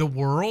the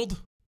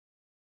world?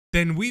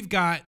 Then we've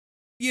got,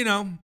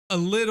 a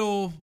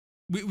little,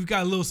 we've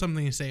got a little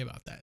something to say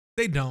about that.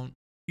 They don't,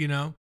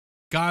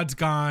 God's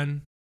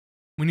gone.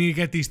 We need to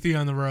get these three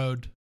on the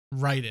road.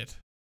 Write it.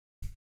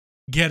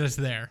 Get us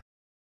there.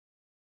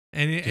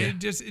 And it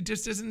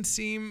just doesn't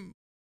seem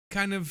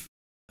kind of,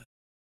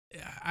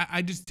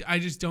 I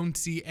just don't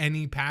see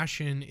any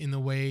passion in the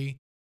way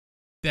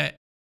that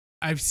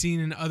I've seen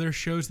in other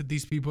shows that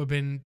these people have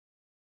been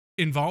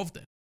involved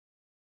in.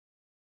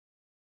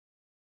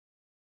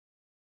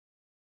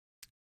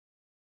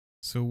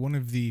 So one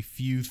of the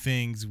few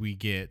things we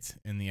get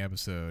in the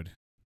episode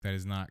that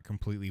is not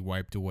completely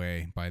wiped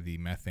away by the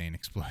methane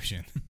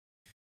explosion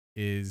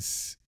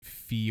is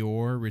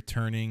Fior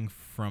returning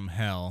from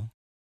hell,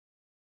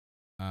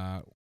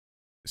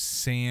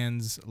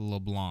 sans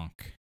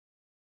LeBlanc.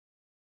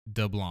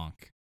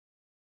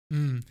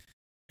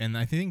 And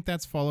I think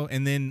that's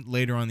and then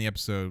later on in the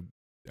episode,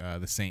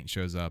 the Saint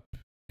shows up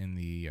in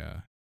the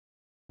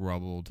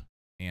rubbled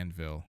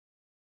anvil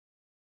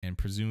and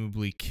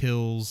presumably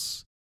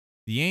kills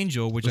the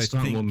angel, which the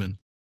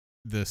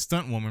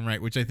stunt woman,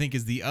 right? Which I think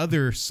is the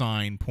other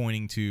sign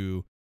pointing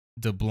to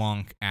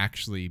DeBlanc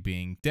actually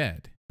being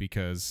dead,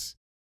 because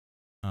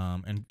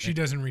and she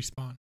doesn't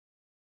respond.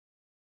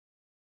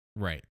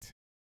 Right.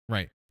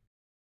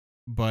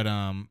 But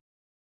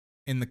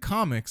in the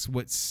comics,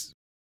 what's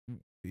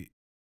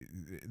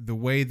the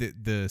way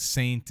that the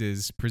Saint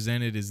is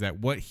presented is that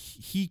what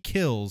he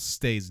kills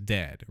stays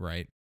dead,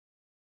 right?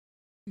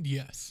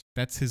 Yes.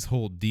 That's his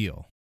whole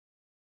deal.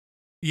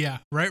 Yeah.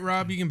 Right,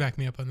 Rob? You can back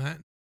me up on that.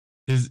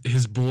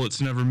 His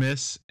bullets never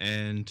miss,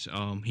 and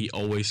he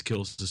always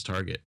kills his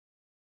target.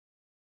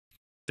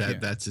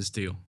 That's his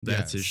deal.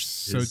 That's his.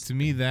 So to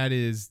me, that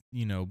is,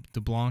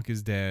 DeBlanc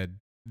is dead.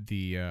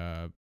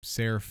 The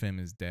Seraphim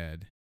is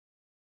dead.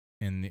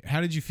 And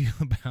how did you feel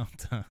about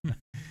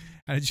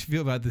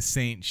the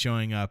Saint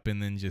showing up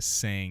and then just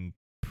saying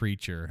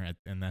preacher,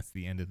 and that's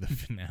the end of the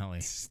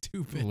finale?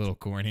 Stupid. A little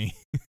corny.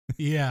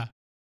 Yeah.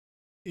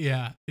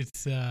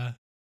 It's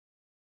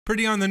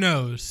pretty on the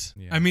nose.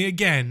 Yeah. I mean,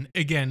 again,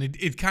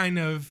 it kind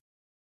of,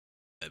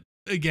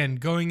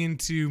 going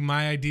into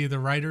my idea of the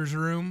writer's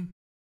room,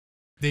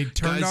 they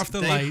turned off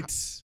the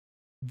lights.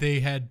 They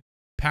had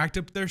packed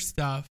up their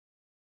stuff.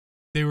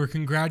 They were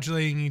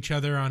congratulating each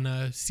other on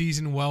a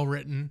season well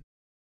written.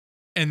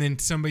 And then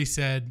somebody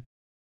said,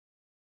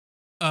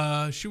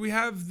 should we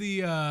have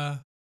the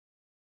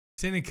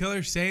Santa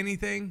Killer say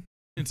anything?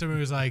 And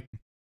somebody was like,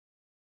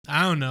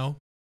 I don't know.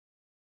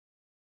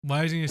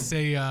 Why isn't he going to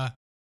say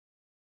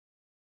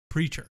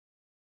preacher?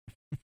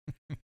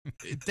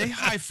 They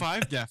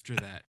high-fived after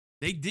that.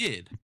 They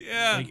did.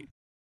 Yeah.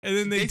 And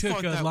then they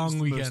took a long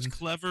weekend. Most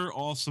clever,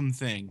 awesome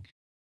thing.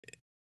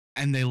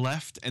 And they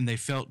left, and they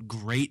felt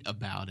great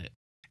about it.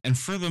 And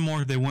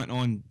furthermore, they went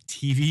on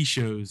TV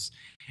shows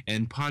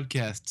and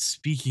podcasts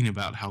speaking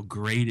about how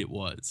great it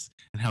was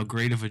and how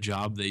great of a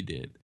job they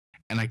did.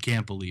 And I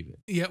can't believe it.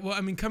 Yeah, well,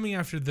 I mean, coming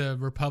after the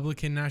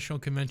Republican National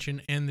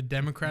Convention and the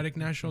Democratic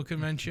National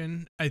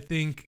Convention, I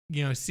think,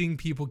 seeing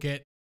people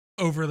get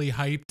overly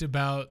hyped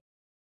about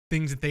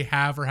things that they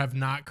have or have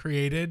not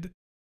created,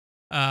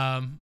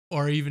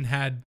 or even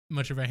had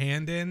much of a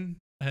hand in,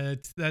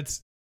 that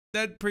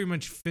pretty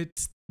much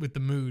fits with the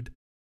mood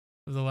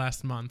of the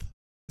last month.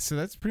 So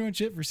that's pretty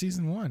much it for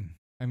season 1.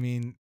 I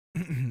mean,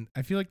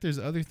 I feel like there's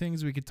other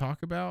things we could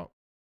talk about,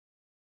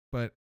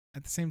 but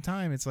at the same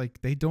time, it's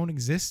like they don't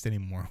exist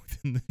anymore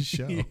within the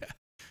show. Yeah.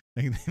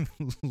 Like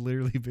they've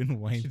literally been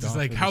wiped off. It's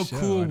like, how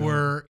cool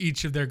were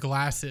each of their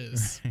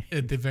glasses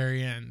at the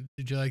very end?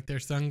 Did you like their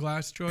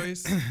sunglass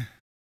choice?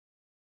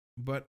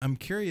 But I'm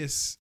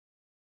curious,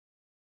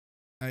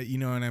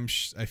 and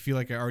I feel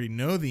like I already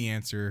know the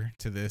answer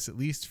to this, at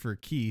least for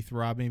Keith.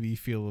 Rob, maybe you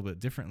feel a little bit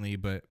differently,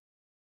 but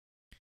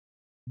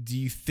do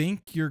you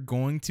think you're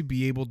going to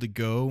be able to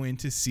go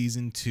into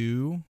season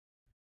 2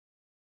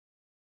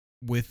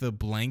 with a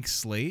blank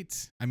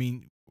slate? I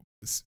mean,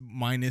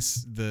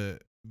 minus the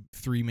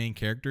 3 main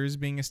characters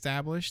being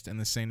established and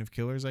the Saint of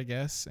Killers, I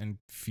guess, and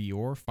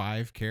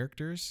 5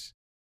 characters.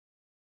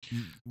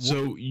 So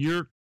I'm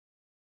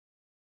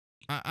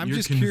you're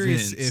just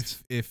curious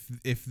convinced. if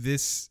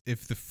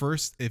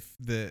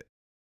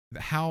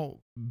how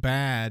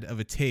bad of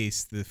a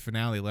taste the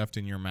finale left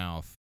in your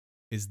mouth,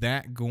 is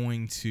that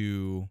going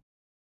to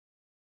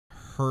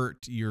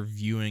hurt your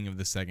viewing of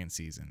the second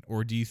season?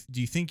 Or do you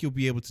think you'll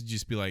be able to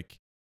just be like,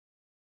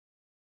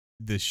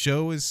 the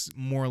show is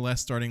more or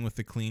less starting with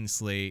a clean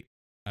slate.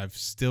 I've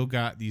still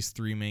got these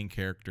 3 main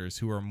characters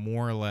who are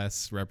more or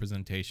less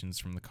representations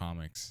from the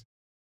comics.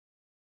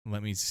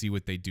 Let me see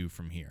what they do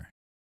from here.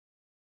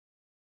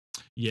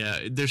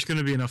 Yeah, there's going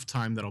to be enough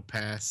time that'll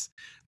pass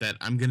that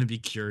I'm going to be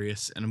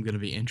curious and I'm going to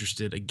be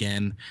interested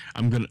again.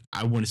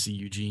 I want to see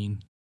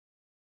Eugene,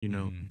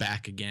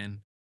 back again.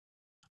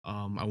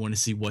 I want to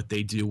see what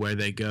they do, where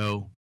they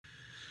go.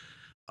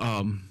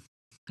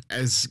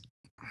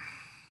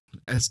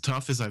 As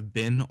tough as I've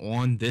been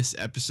on this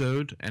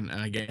episode, and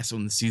I guess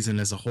on the season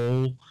as a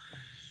whole,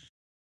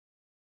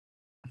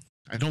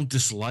 I don't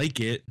dislike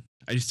it.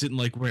 I just didn't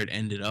like where it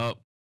ended up.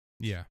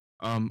 Yeah.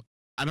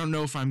 I don't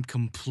know if I'm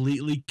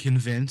completely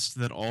convinced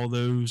that all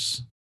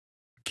those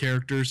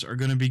characters are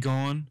going to be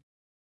gone.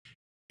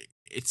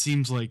 It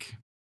seems like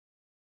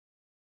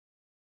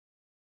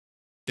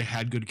they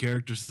had good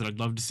characters that I'd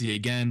love to see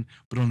again,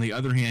 but on the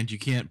other hand, you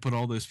can't put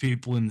all those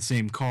people in the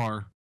same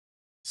car.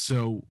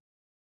 So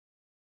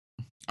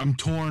I'm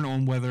torn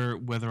on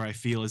whether I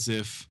feel as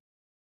if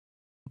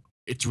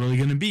it's really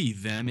going to be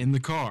them in the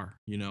car,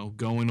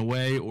 going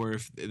away, or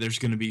if there's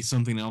going to be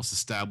something else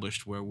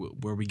established where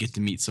we get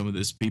to meet some of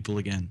those people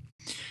again.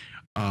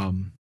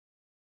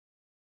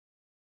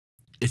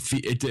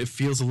 It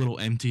feels a little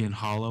empty and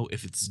hollow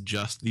if it's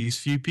just these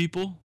few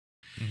people.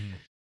 Mm-hmm.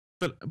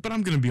 But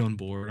I'm going to be on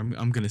board.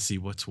 I'm going to see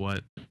what's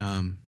what.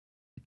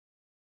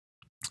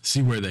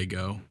 See where they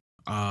go.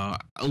 A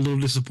little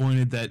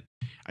disappointed that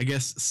I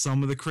guess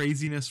some of the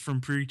craziness from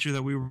Preacher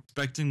that we were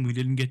expecting we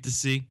didn't get to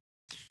see.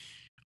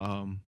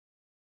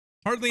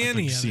 Hardly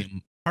any of it.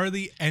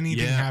 Hardly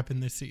anything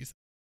happened this season.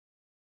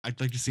 I'd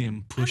like to see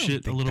him push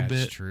it a little bit.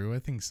 That's true. I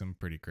think some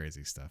pretty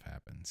crazy stuff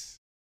happens.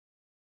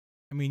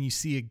 I mean, you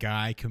see a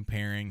guy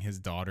comparing his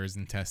daughter's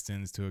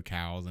intestines to a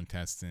cow's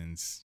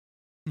intestines.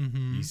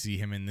 Mm-hmm. You see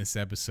him in this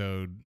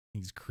episode.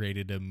 He's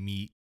created a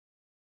meat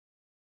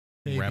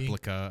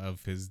replica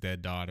of his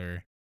dead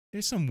daughter.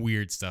 There's some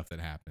weird stuff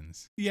that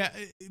happens. Yeah,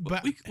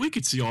 but we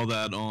could see all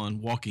that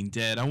on Walking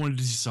Dead. I wanted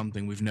to see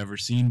something we've never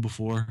seen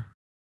before.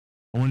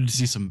 I wanted to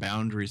see some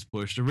boundaries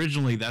pushed.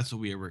 Originally, that's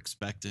what we were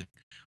expecting.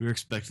 We were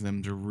expecting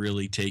them to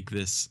really take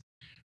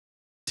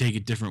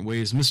it different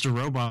ways. Mr.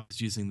 Robot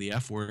is using the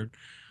F word.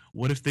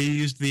 What if they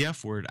used the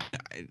F word?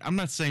 I'm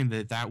not saying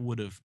that would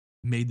have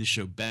made the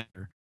show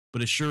better,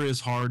 but it sure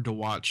is hard to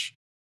watch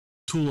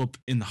Tulip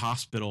in the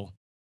hospital.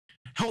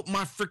 Help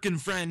my freaking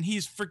friend.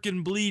 He's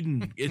freaking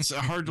bleeding. It's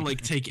hard to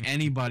take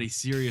anybody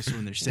serious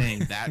when they're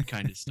saying that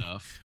kind of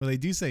stuff. Well, they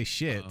do say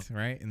shit,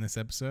 right? In this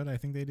episode, I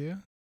think they do.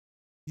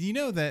 You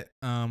know that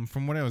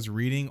from what I was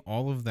reading,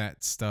 all of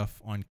that stuff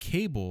on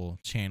cable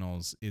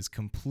channels is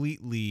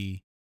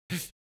completely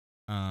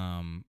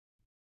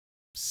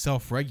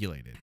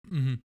self-regulated.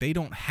 Mm-hmm. They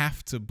don't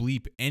have to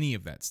bleep any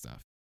of that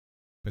stuff,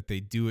 but they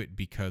do it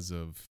because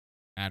of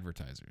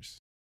advertisers.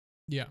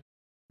 Yeah.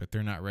 But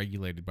they're not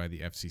regulated by the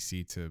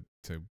FCC to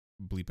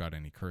bleep out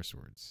any curse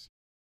words.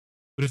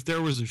 But if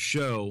there was a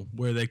show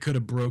where they could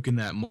have broken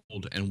that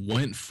mold and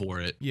went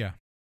for it, yeah,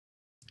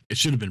 it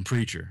should have been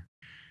Preacher.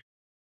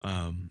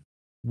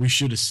 We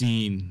should have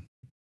seen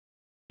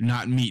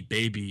not meat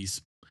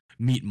babies,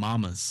 meat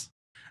mamas.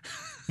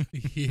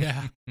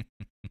 Yeah.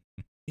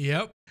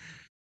 Yep.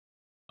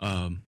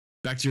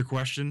 Back to your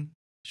question.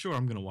 Sure,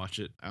 I'm gonna watch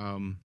it.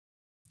 I'm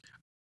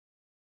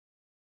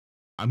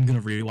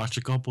gonna rewatch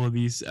a couple of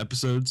these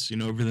episodes,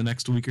 over the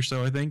next week or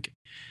so, I think.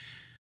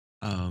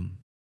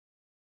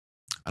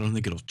 I don't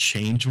think it'll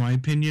change my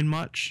opinion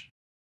much.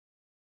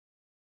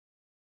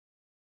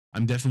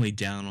 I'm definitely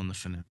down on the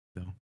finale,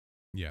 though.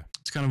 Yeah.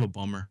 It's kind of a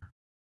bummer.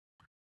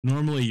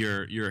 Normally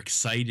you're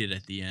excited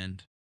at the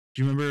end.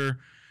 Do you remember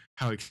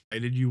how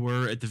excited you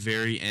were at the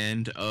very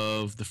end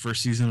of the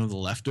first season of The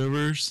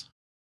Leftovers?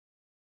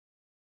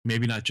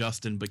 Maybe not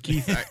Justin, but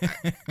Keith.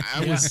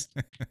 I was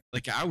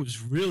I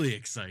was really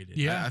excited.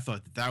 Yeah, I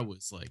thought that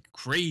was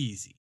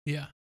crazy.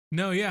 Yeah.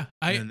 No. Yeah.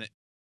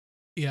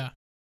 Yeah.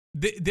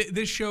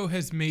 This show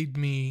has made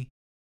me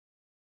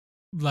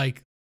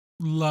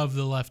love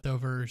The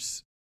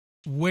Leftovers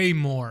way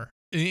more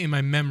in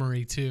my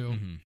memory too.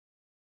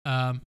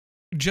 Mm-hmm.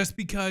 Just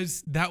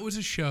because that was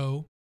a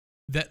show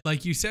that,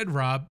 like you said,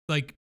 Rob,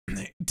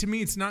 to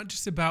me, it's not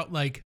just about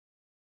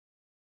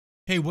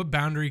hey, what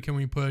boundary can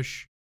we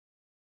push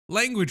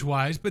language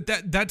wise, but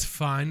that's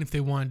fine if they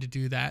wanted to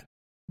do that.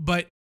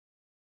 But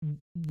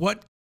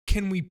what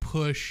can we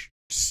push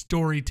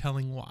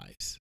storytelling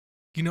wise?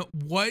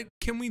 What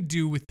can we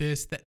do with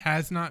this that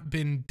has not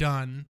been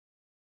done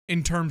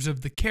in terms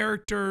of the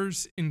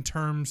characters, in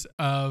terms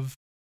of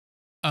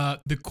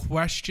the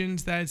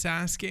questions that it's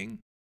asking,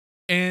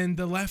 And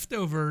The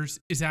Leftovers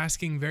is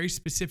asking very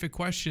specific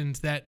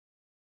questions that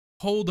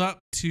hold up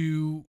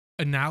to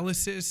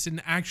analysis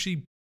and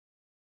actually,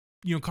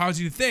 cause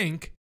you to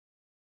think.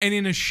 And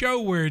in a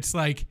show where it's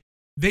like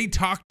they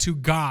talk to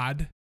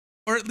God,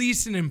 or at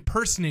least an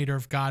impersonator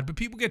of God, but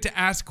people get to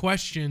ask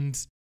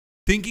questions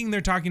thinking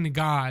they're talking to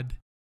God,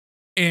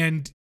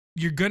 and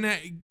you're going to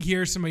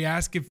hear somebody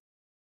ask if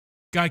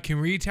God can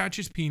reattach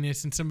his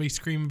penis and somebody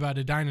scream about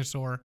a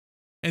dinosaur.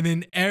 And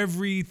then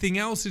everything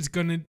else is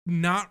going to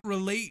not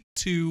relate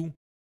to.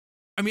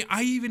 I mean,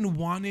 I even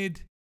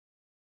wanted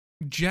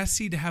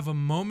Jesse to have a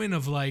moment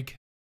of like,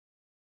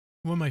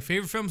 one of my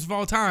favorite films of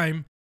all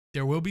time,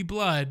 There Will Be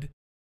Blood.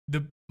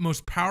 The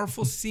most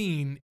powerful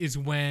scene is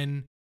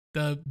when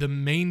the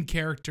main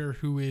character,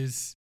 who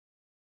is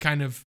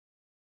kind of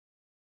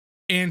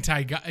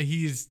anti-God,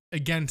 he is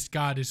against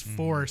God, is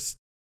forced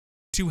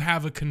to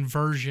have a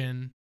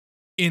conversion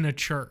in a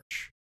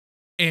church.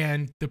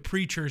 And the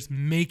preacher's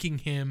making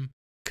him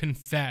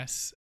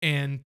confess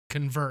and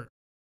convert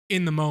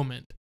in the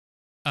moment,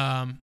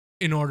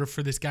 in order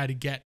for this guy to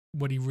get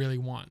what he really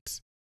wants.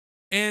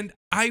 And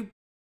I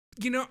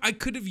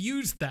could have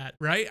used that,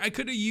 right? I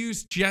could have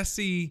used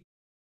Jesse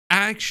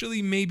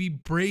actually maybe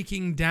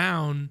breaking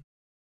down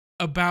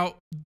about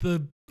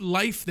the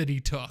life that he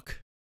took,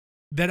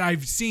 that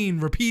I've seen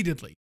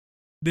repeatedly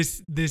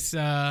this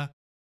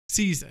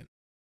season.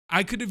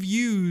 I could have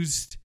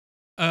used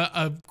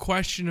a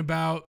question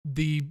about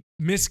the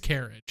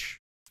miscarriage,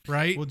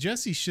 right? Well,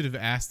 Jesse should have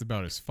asked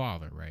about his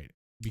father, right?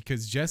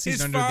 Because Jesse's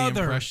His under father.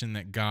 the impression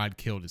that God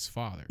killed his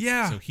father.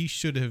 Yeah. So he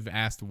should have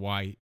asked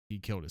why he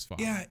killed his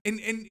father. Yeah, and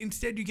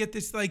instead you get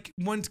this, like,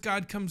 once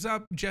God comes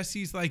up,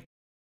 Jesse's like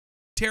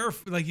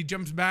terrified, like he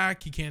jumps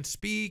back, he can't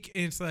speak,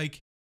 and it's like,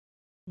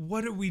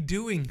 what are we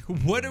doing?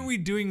 What are we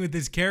doing with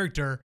this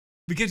character?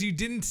 Because you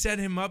didn't set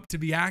him up to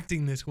be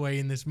acting this way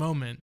in this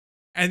moment,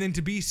 and then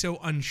to be so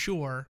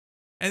unsure,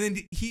 and then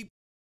he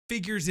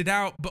figures it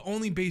out, but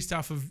only based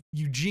off of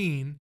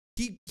Eugene.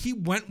 He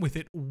went with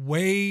it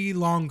way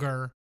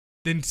longer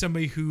than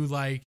somebody who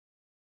like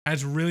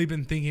has really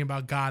been thinking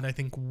about God, I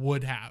think,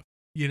 would have,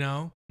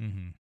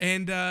 Mm-hmm.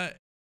 And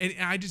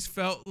I just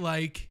felt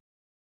like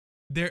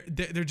they're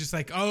just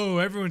like, oh,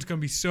 everyone's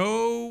gonna be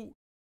so,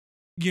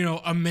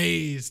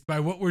 amazed by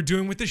what we're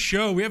doing with the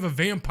show. We have a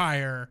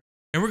vampire,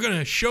 and we're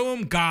gonna show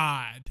him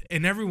God,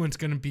 and everyone's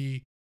gonna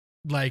be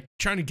like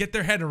trying to get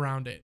their head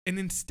around it. And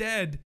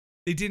instead,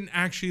 they didn't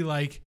actually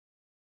like.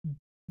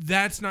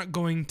 That's not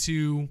going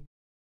to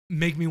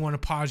make me want to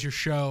pause your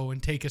show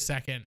and take a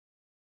second.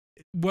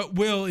 What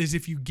will is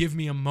if you give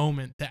me a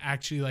moment that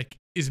actually like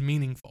is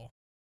meaningful.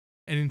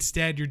 And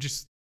instead you're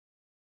just,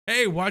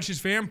 hey, watch this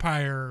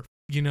vampire,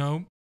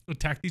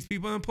 attack these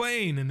people on the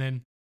plane, and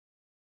then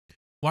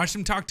watch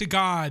them talk to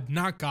God,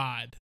 not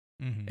God.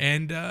 Mm-hmm.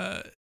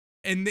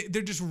 And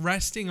they're just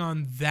resting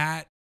on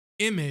that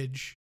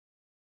image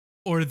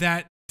or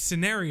that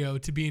scenario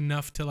to be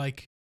enough to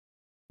like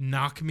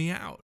knock me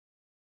out.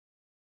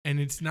 And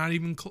it's not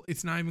even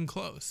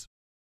close.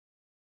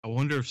 I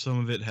wonder if some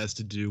of it has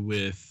to do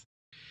with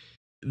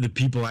the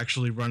people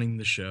actually running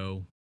the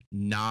show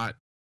not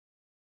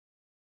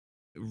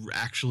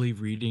actually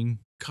reading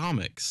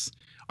comics.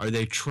 Are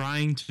they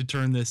trying to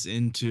turn this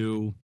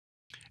into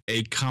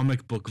a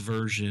comic book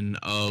version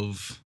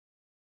of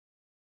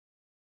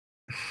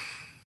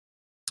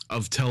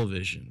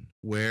television,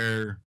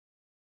 where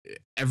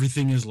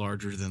everything is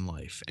larger than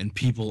life and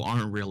people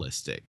aren't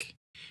realistic?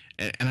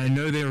 And I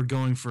know they were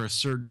going for a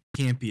certain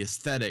campy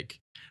aesthetic,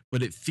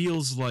 but it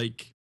feels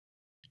like,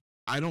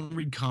 I don't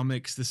read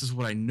comics. This is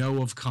what I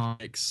know of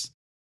comics.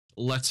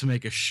 Let's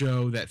make a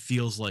show that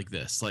feels like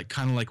this, like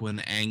kind of like when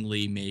Ang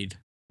Lee made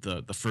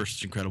the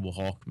first Incredible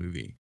Hulk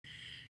movie,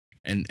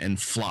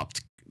 and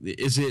flopped.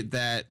 Is it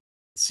that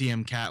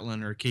CM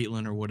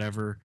Caitlin or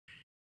whatever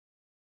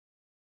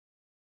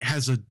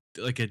has a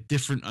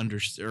different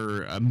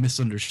or a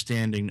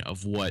misunderstanding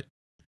of what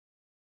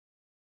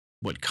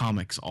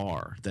comics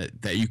are,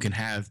 that you can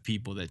have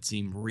people that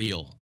seem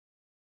real?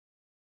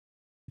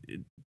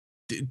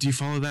 Do you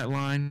follow that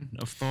line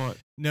of thought?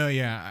 No,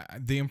 yeah.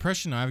 The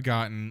impression I've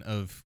gotten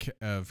of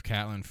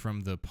Catlin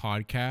from the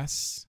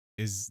podcasts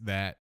is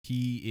that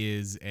he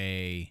is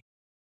a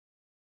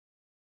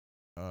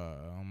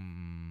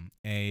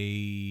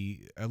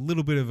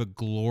little bit of a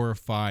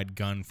glorified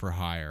gun for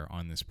hire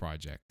on this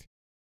project.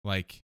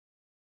 Like,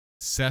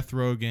 Seth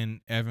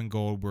Rogen, Evan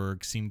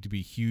Goldberg seem to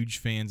be huge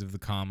fans of the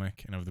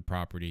comic and of the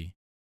property.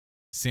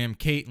 Sam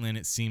Caitlin,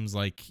 it seems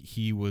like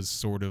he was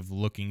sort of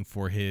looking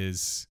for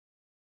his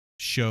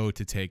show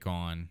to take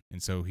on,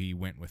 and so he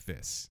went with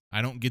this.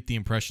 I don't get the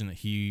impression that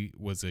he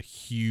was a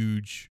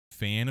huge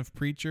fan of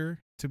Preacher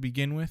to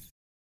begin with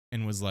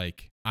and was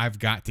like, I've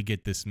got to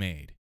get this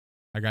made.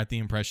 I got the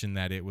impression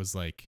that it was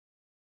like,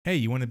 hey,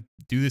 you want to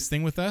do this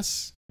thing with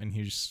us? And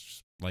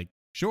he's like,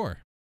 sure.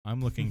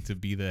 I'm looking to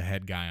be the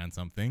head guy on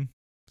something,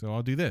 so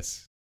I'll do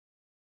this.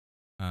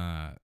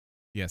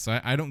 So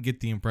I don't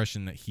get the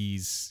impression that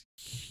he's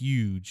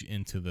huge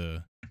into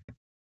the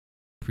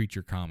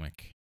Preacher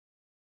comic,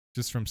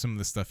 just from some of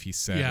the stuff he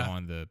said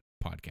on the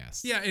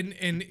podcasts. Yeah, and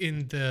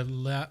in the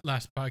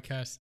last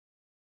podcast,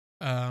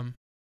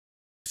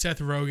 Seth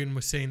Rogen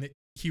was saying that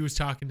he was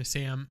talking to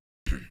Sam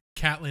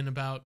Catlin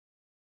about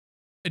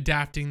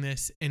adapting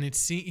this, and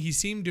he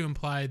seemed to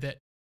imply that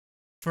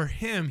for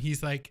him,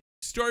 he's like,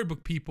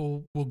 storybook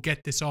people will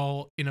get this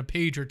all in a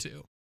page or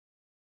two.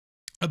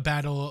 A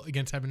battle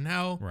against heaven and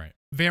hell, Right.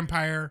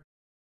 vampire.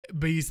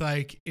 But he's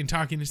like, in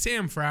talking to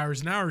Sam for hours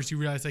and hours, you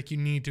realize like you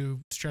need to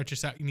stretch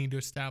this out. You need to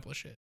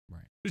establish it.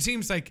 Right. It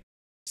seems like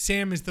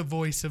Sam is the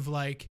voice of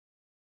like,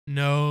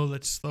 no,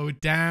 let's slow it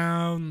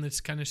down.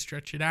 Let's kind of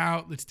stretch it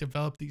out. Let's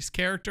develop these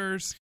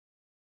characters.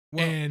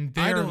 Well, and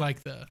they're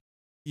like the...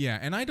 Yeah,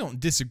 and I don't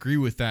disagree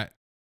with that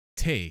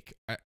take.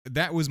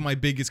 That was my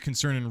biggest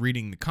concern in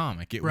reading the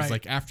comic. It was Right.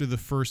 like after the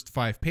first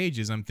 5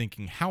 pages, I'm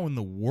thinking, how in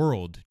the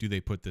world do they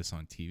put this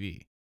on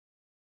TV?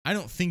 I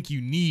don't think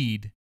you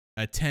need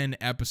a 10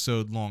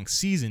 episode long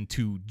season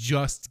to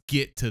just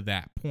get to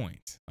that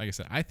point. Like I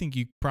said, I think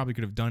you probably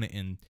could have done it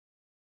in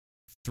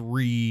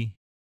 3-4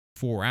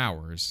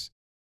 hours.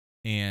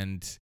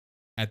 And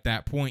at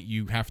that point,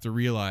 you have to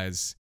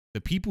realize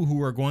the people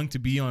who are going to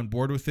be on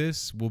board with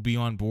this will be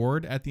on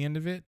board at the end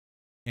of it.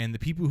 And the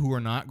people who are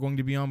not going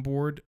to be on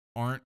board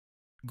aren't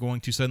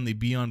going to suddenly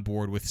be on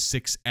board with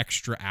 6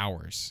 extra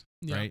hours,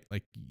 right?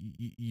 Like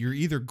you're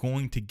either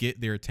going to get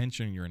their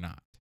attention or you're not.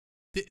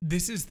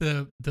 This is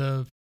the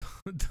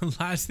the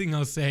last thing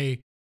I'll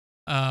say,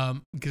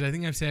 because I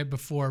think I've said it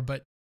before,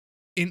 but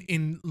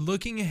in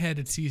looking ahead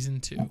at season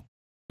 2,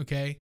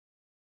 okay,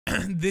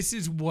 this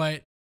is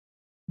what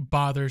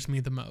bothers me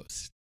the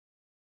most.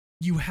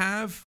 You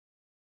have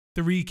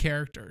 3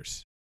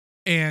 characters,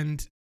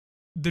 and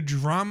the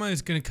drama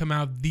is going to come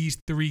out of these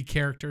 3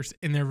 characters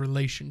in their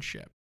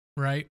relationship,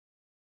 right?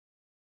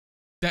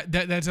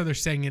 That's how they're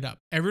setting it up.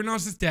 Everyone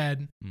else is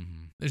dead.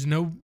 Mm-hmm. There's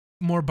no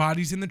more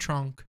bodies in the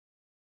trunk.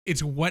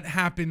 It's what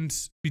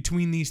happens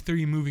between these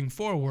 3 moving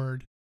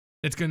forward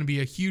that's going to be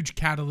a huge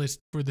catalyst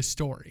for the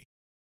story.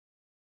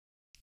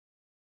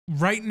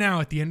 Right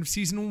now, at the end of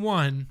season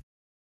 1,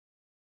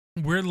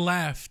 we're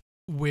left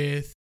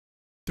with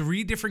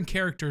 3 different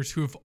characters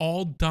who have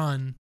all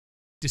done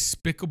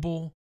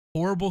despicable,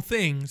 horrible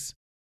things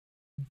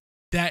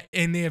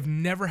and they have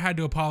never had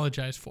to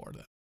apologize for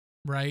them,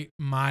 right?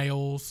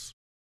 Miles,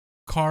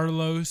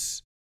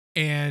 Carlos,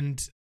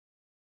 and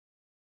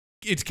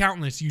it's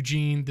countless.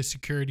 Eugene, the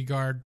security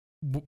guard,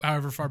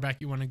 however far back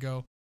you want to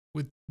go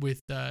with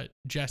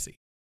Jesse.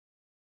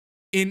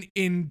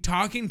 In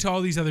talking to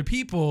all these other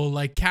people,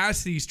 like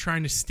Cassidy's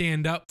trying to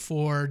stand up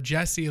for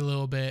Jesse a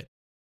little bit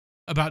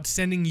about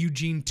sending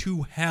Eugene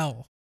to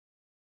hell,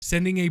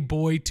 sending a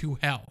boy to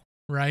hell,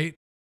 right?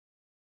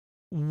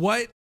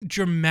 What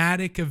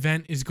dramatic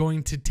event is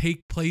going to take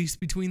place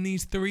between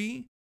these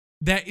 3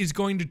 that is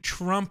going to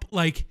trump,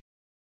 like,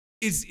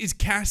 is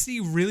Cassidy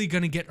really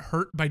going to get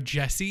hurt by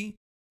Jesse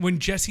when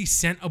Jesse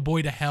sent a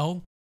boy to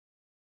hell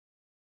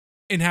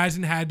and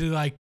hasn't had to,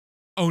 like,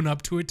 own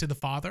up to it to the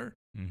father?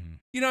 Mm-hmm.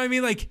 You know what I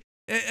mean? Like,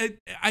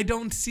 I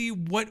don't see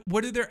what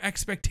are their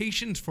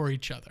expectations for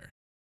each other,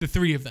 the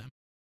 3 of them,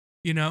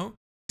 you know?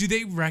 Do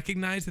they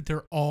recognize that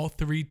they're all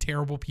 3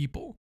 terrible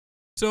people?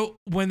 So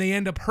when they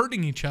end up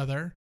hurting each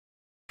other,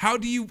 how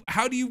do you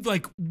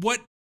like,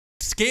 what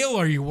scale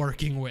are you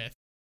working with?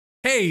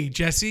 Hey,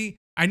 Jesse,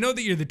 I know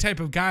that you're the type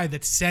of guy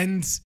that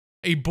sends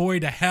a boy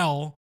to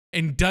hell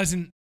and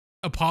doesn't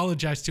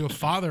apologize to a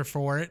father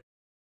for it.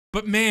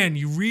 But man,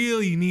 you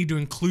really need to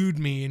include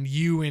me and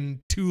you and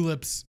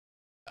Tulip's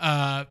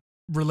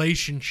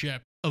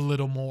relationship a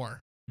little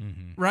more.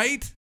 Mm-hmm.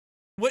 Right?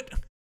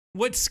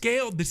 What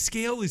scale? The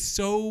scale is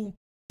so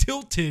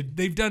tilted.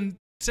 They've done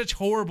such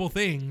horrible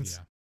things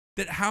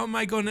that how am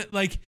I going to,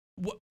 like,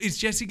 is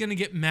Jesse going to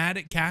get mad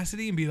at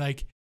Cassidy and be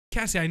like,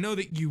 Cassidy, I know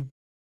that you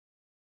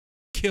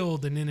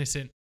killed an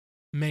innocent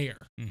mayor,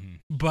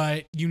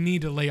 but you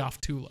need to lay off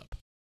Tulip.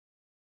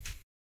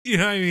 You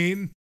know what I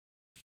mean?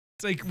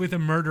 It's like with a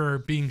murderer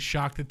being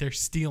shocked that they're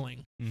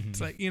stealing. Mm-hmm.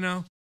 It's like, you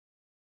know?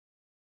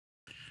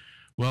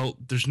 Well,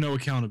 there's no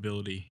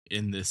accountability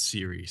in this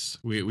series.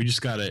 We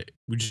just gotta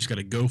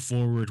go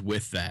forward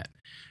with that.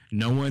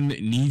 No one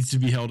needs to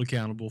be held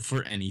accountable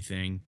for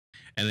anything,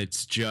 and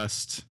it's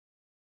just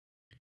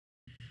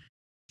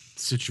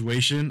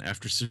situation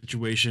after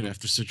situation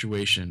after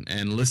situation.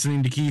 And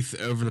listening to Keith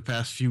over the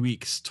past few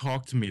weeks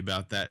talk to me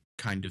about that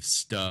kind of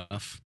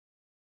stuff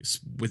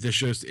with this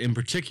show in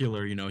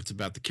particular, you know, it's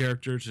about the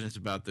characters and it's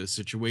about the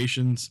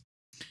situations.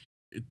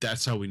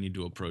 That's how we need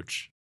to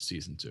approach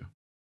season 2.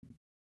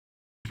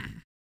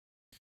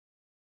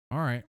 All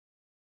right.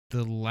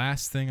 The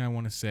last thing I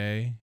want to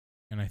say,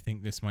 and I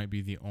think this might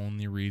be the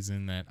only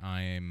reason that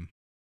I am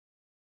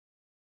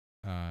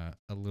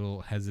a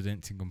little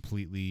hesitant to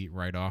completely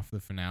write off the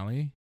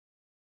finale,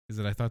 is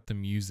that I thought the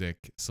music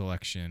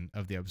selection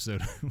of the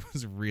episode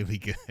was really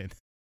good.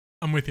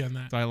 I'm with you on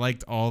that. So I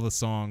liked all the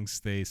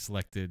songs they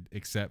selected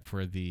except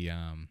for the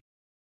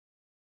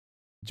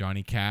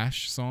Johnny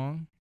Cash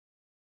song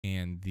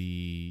and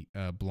the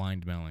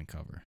Blind Melon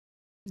cover.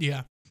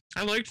 Yeah.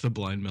 I liked the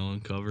Blind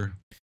Melon cover.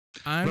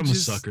 I'm a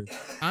just sucker.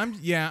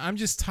 I'm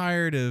just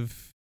tired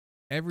of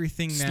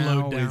everything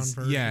now. Slowed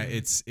down Yeah,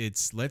 version.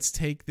 it's let's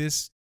take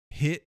this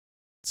hit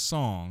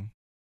song,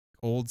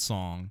 old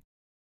song,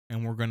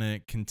 and we're gonna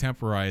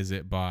contemporize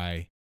it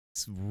by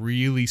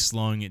really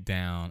slowing it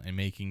down and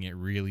making it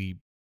really,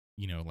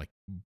 like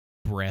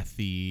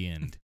breathy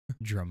and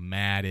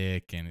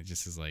dramatic, and it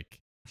just is like.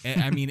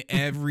 I mean,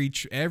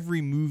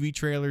 every movie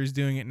trailer is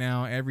doing it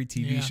now. Every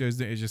TV show is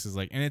doing it. It just is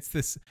like, and it's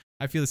this.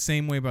 I feel the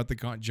same way about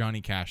the Johnny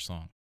Cash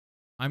song.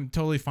 I'm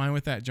totally fine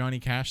with that Johnny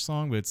Cash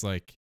song, but it's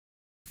like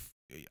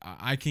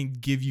I can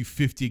give you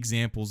 50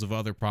 examples of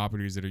other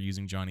properties that are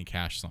using Johnny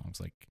Cash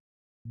songs. Like,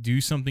 do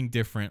something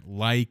different,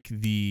 like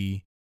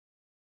the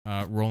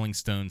Rolling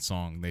Stones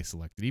song they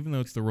selected. Even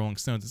though it's the Rolling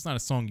Stones, it's not a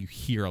song you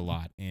hear a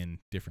lot in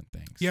different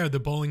things. Yeah, the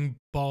Bowling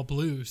Ball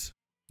Blues.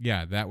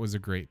 Yeah, that was a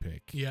great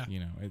pick. Yeah.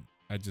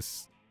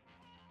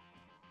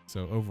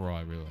 So overall,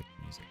 I really like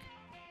the music.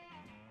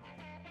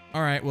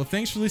 All right. Well,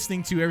 thanks for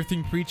listening to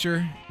Everything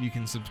Preacher. You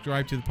can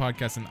subscribe to the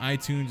podcast on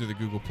iTunes or the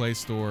Google Play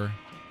Store.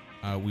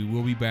 We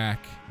will be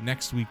back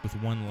next week with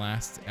one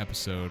last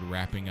episode,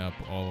 wrapping up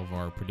all of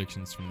our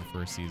predictions from the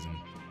first season.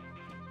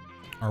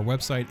 Our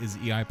website is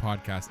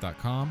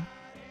eipodcast.com,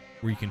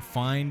 where you can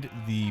find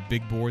the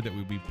big board that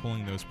we'll be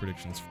pulling those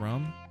predictions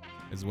from,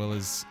 as well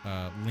as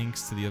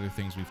links to the other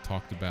things we've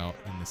talked about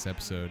in this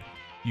episode.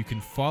 You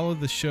can follow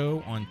the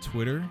show on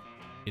Twitter.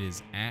 It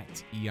is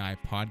at EI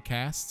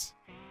Podcasts.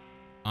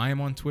 I am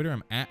on Twitter.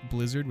 I'm at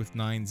Blizzard with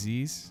 9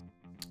 Z's.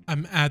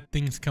 I'm at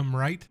Things Come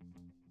Right.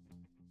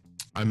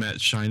 I'm at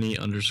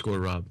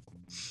shiny_Rob.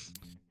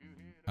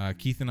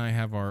 Keith and I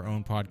have our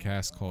own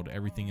podcast called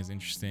Everything is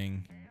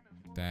Interesting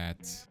that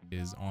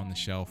is on the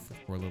shelf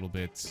for a little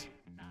bit.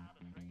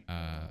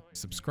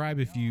 Subscribe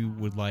if you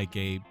would like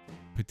a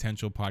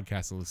potential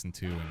podcast to listen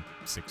to in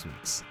 6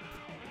 weeks.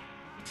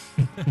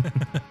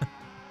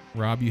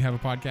 Rob, you have a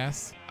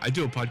podcast? I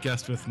do a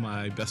podcast with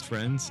my best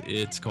friends.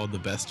 It's called The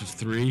Best of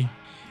Three.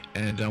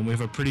 And we have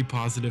a pretty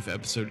positive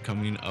episode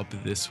coming up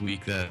this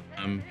week that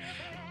I'm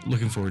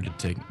looking forward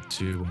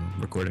to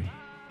recording.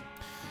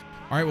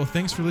 All right, well,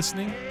 thanks for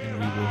listening, and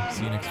we will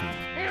see you next week.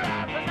 Here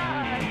out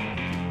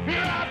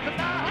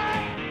tonight.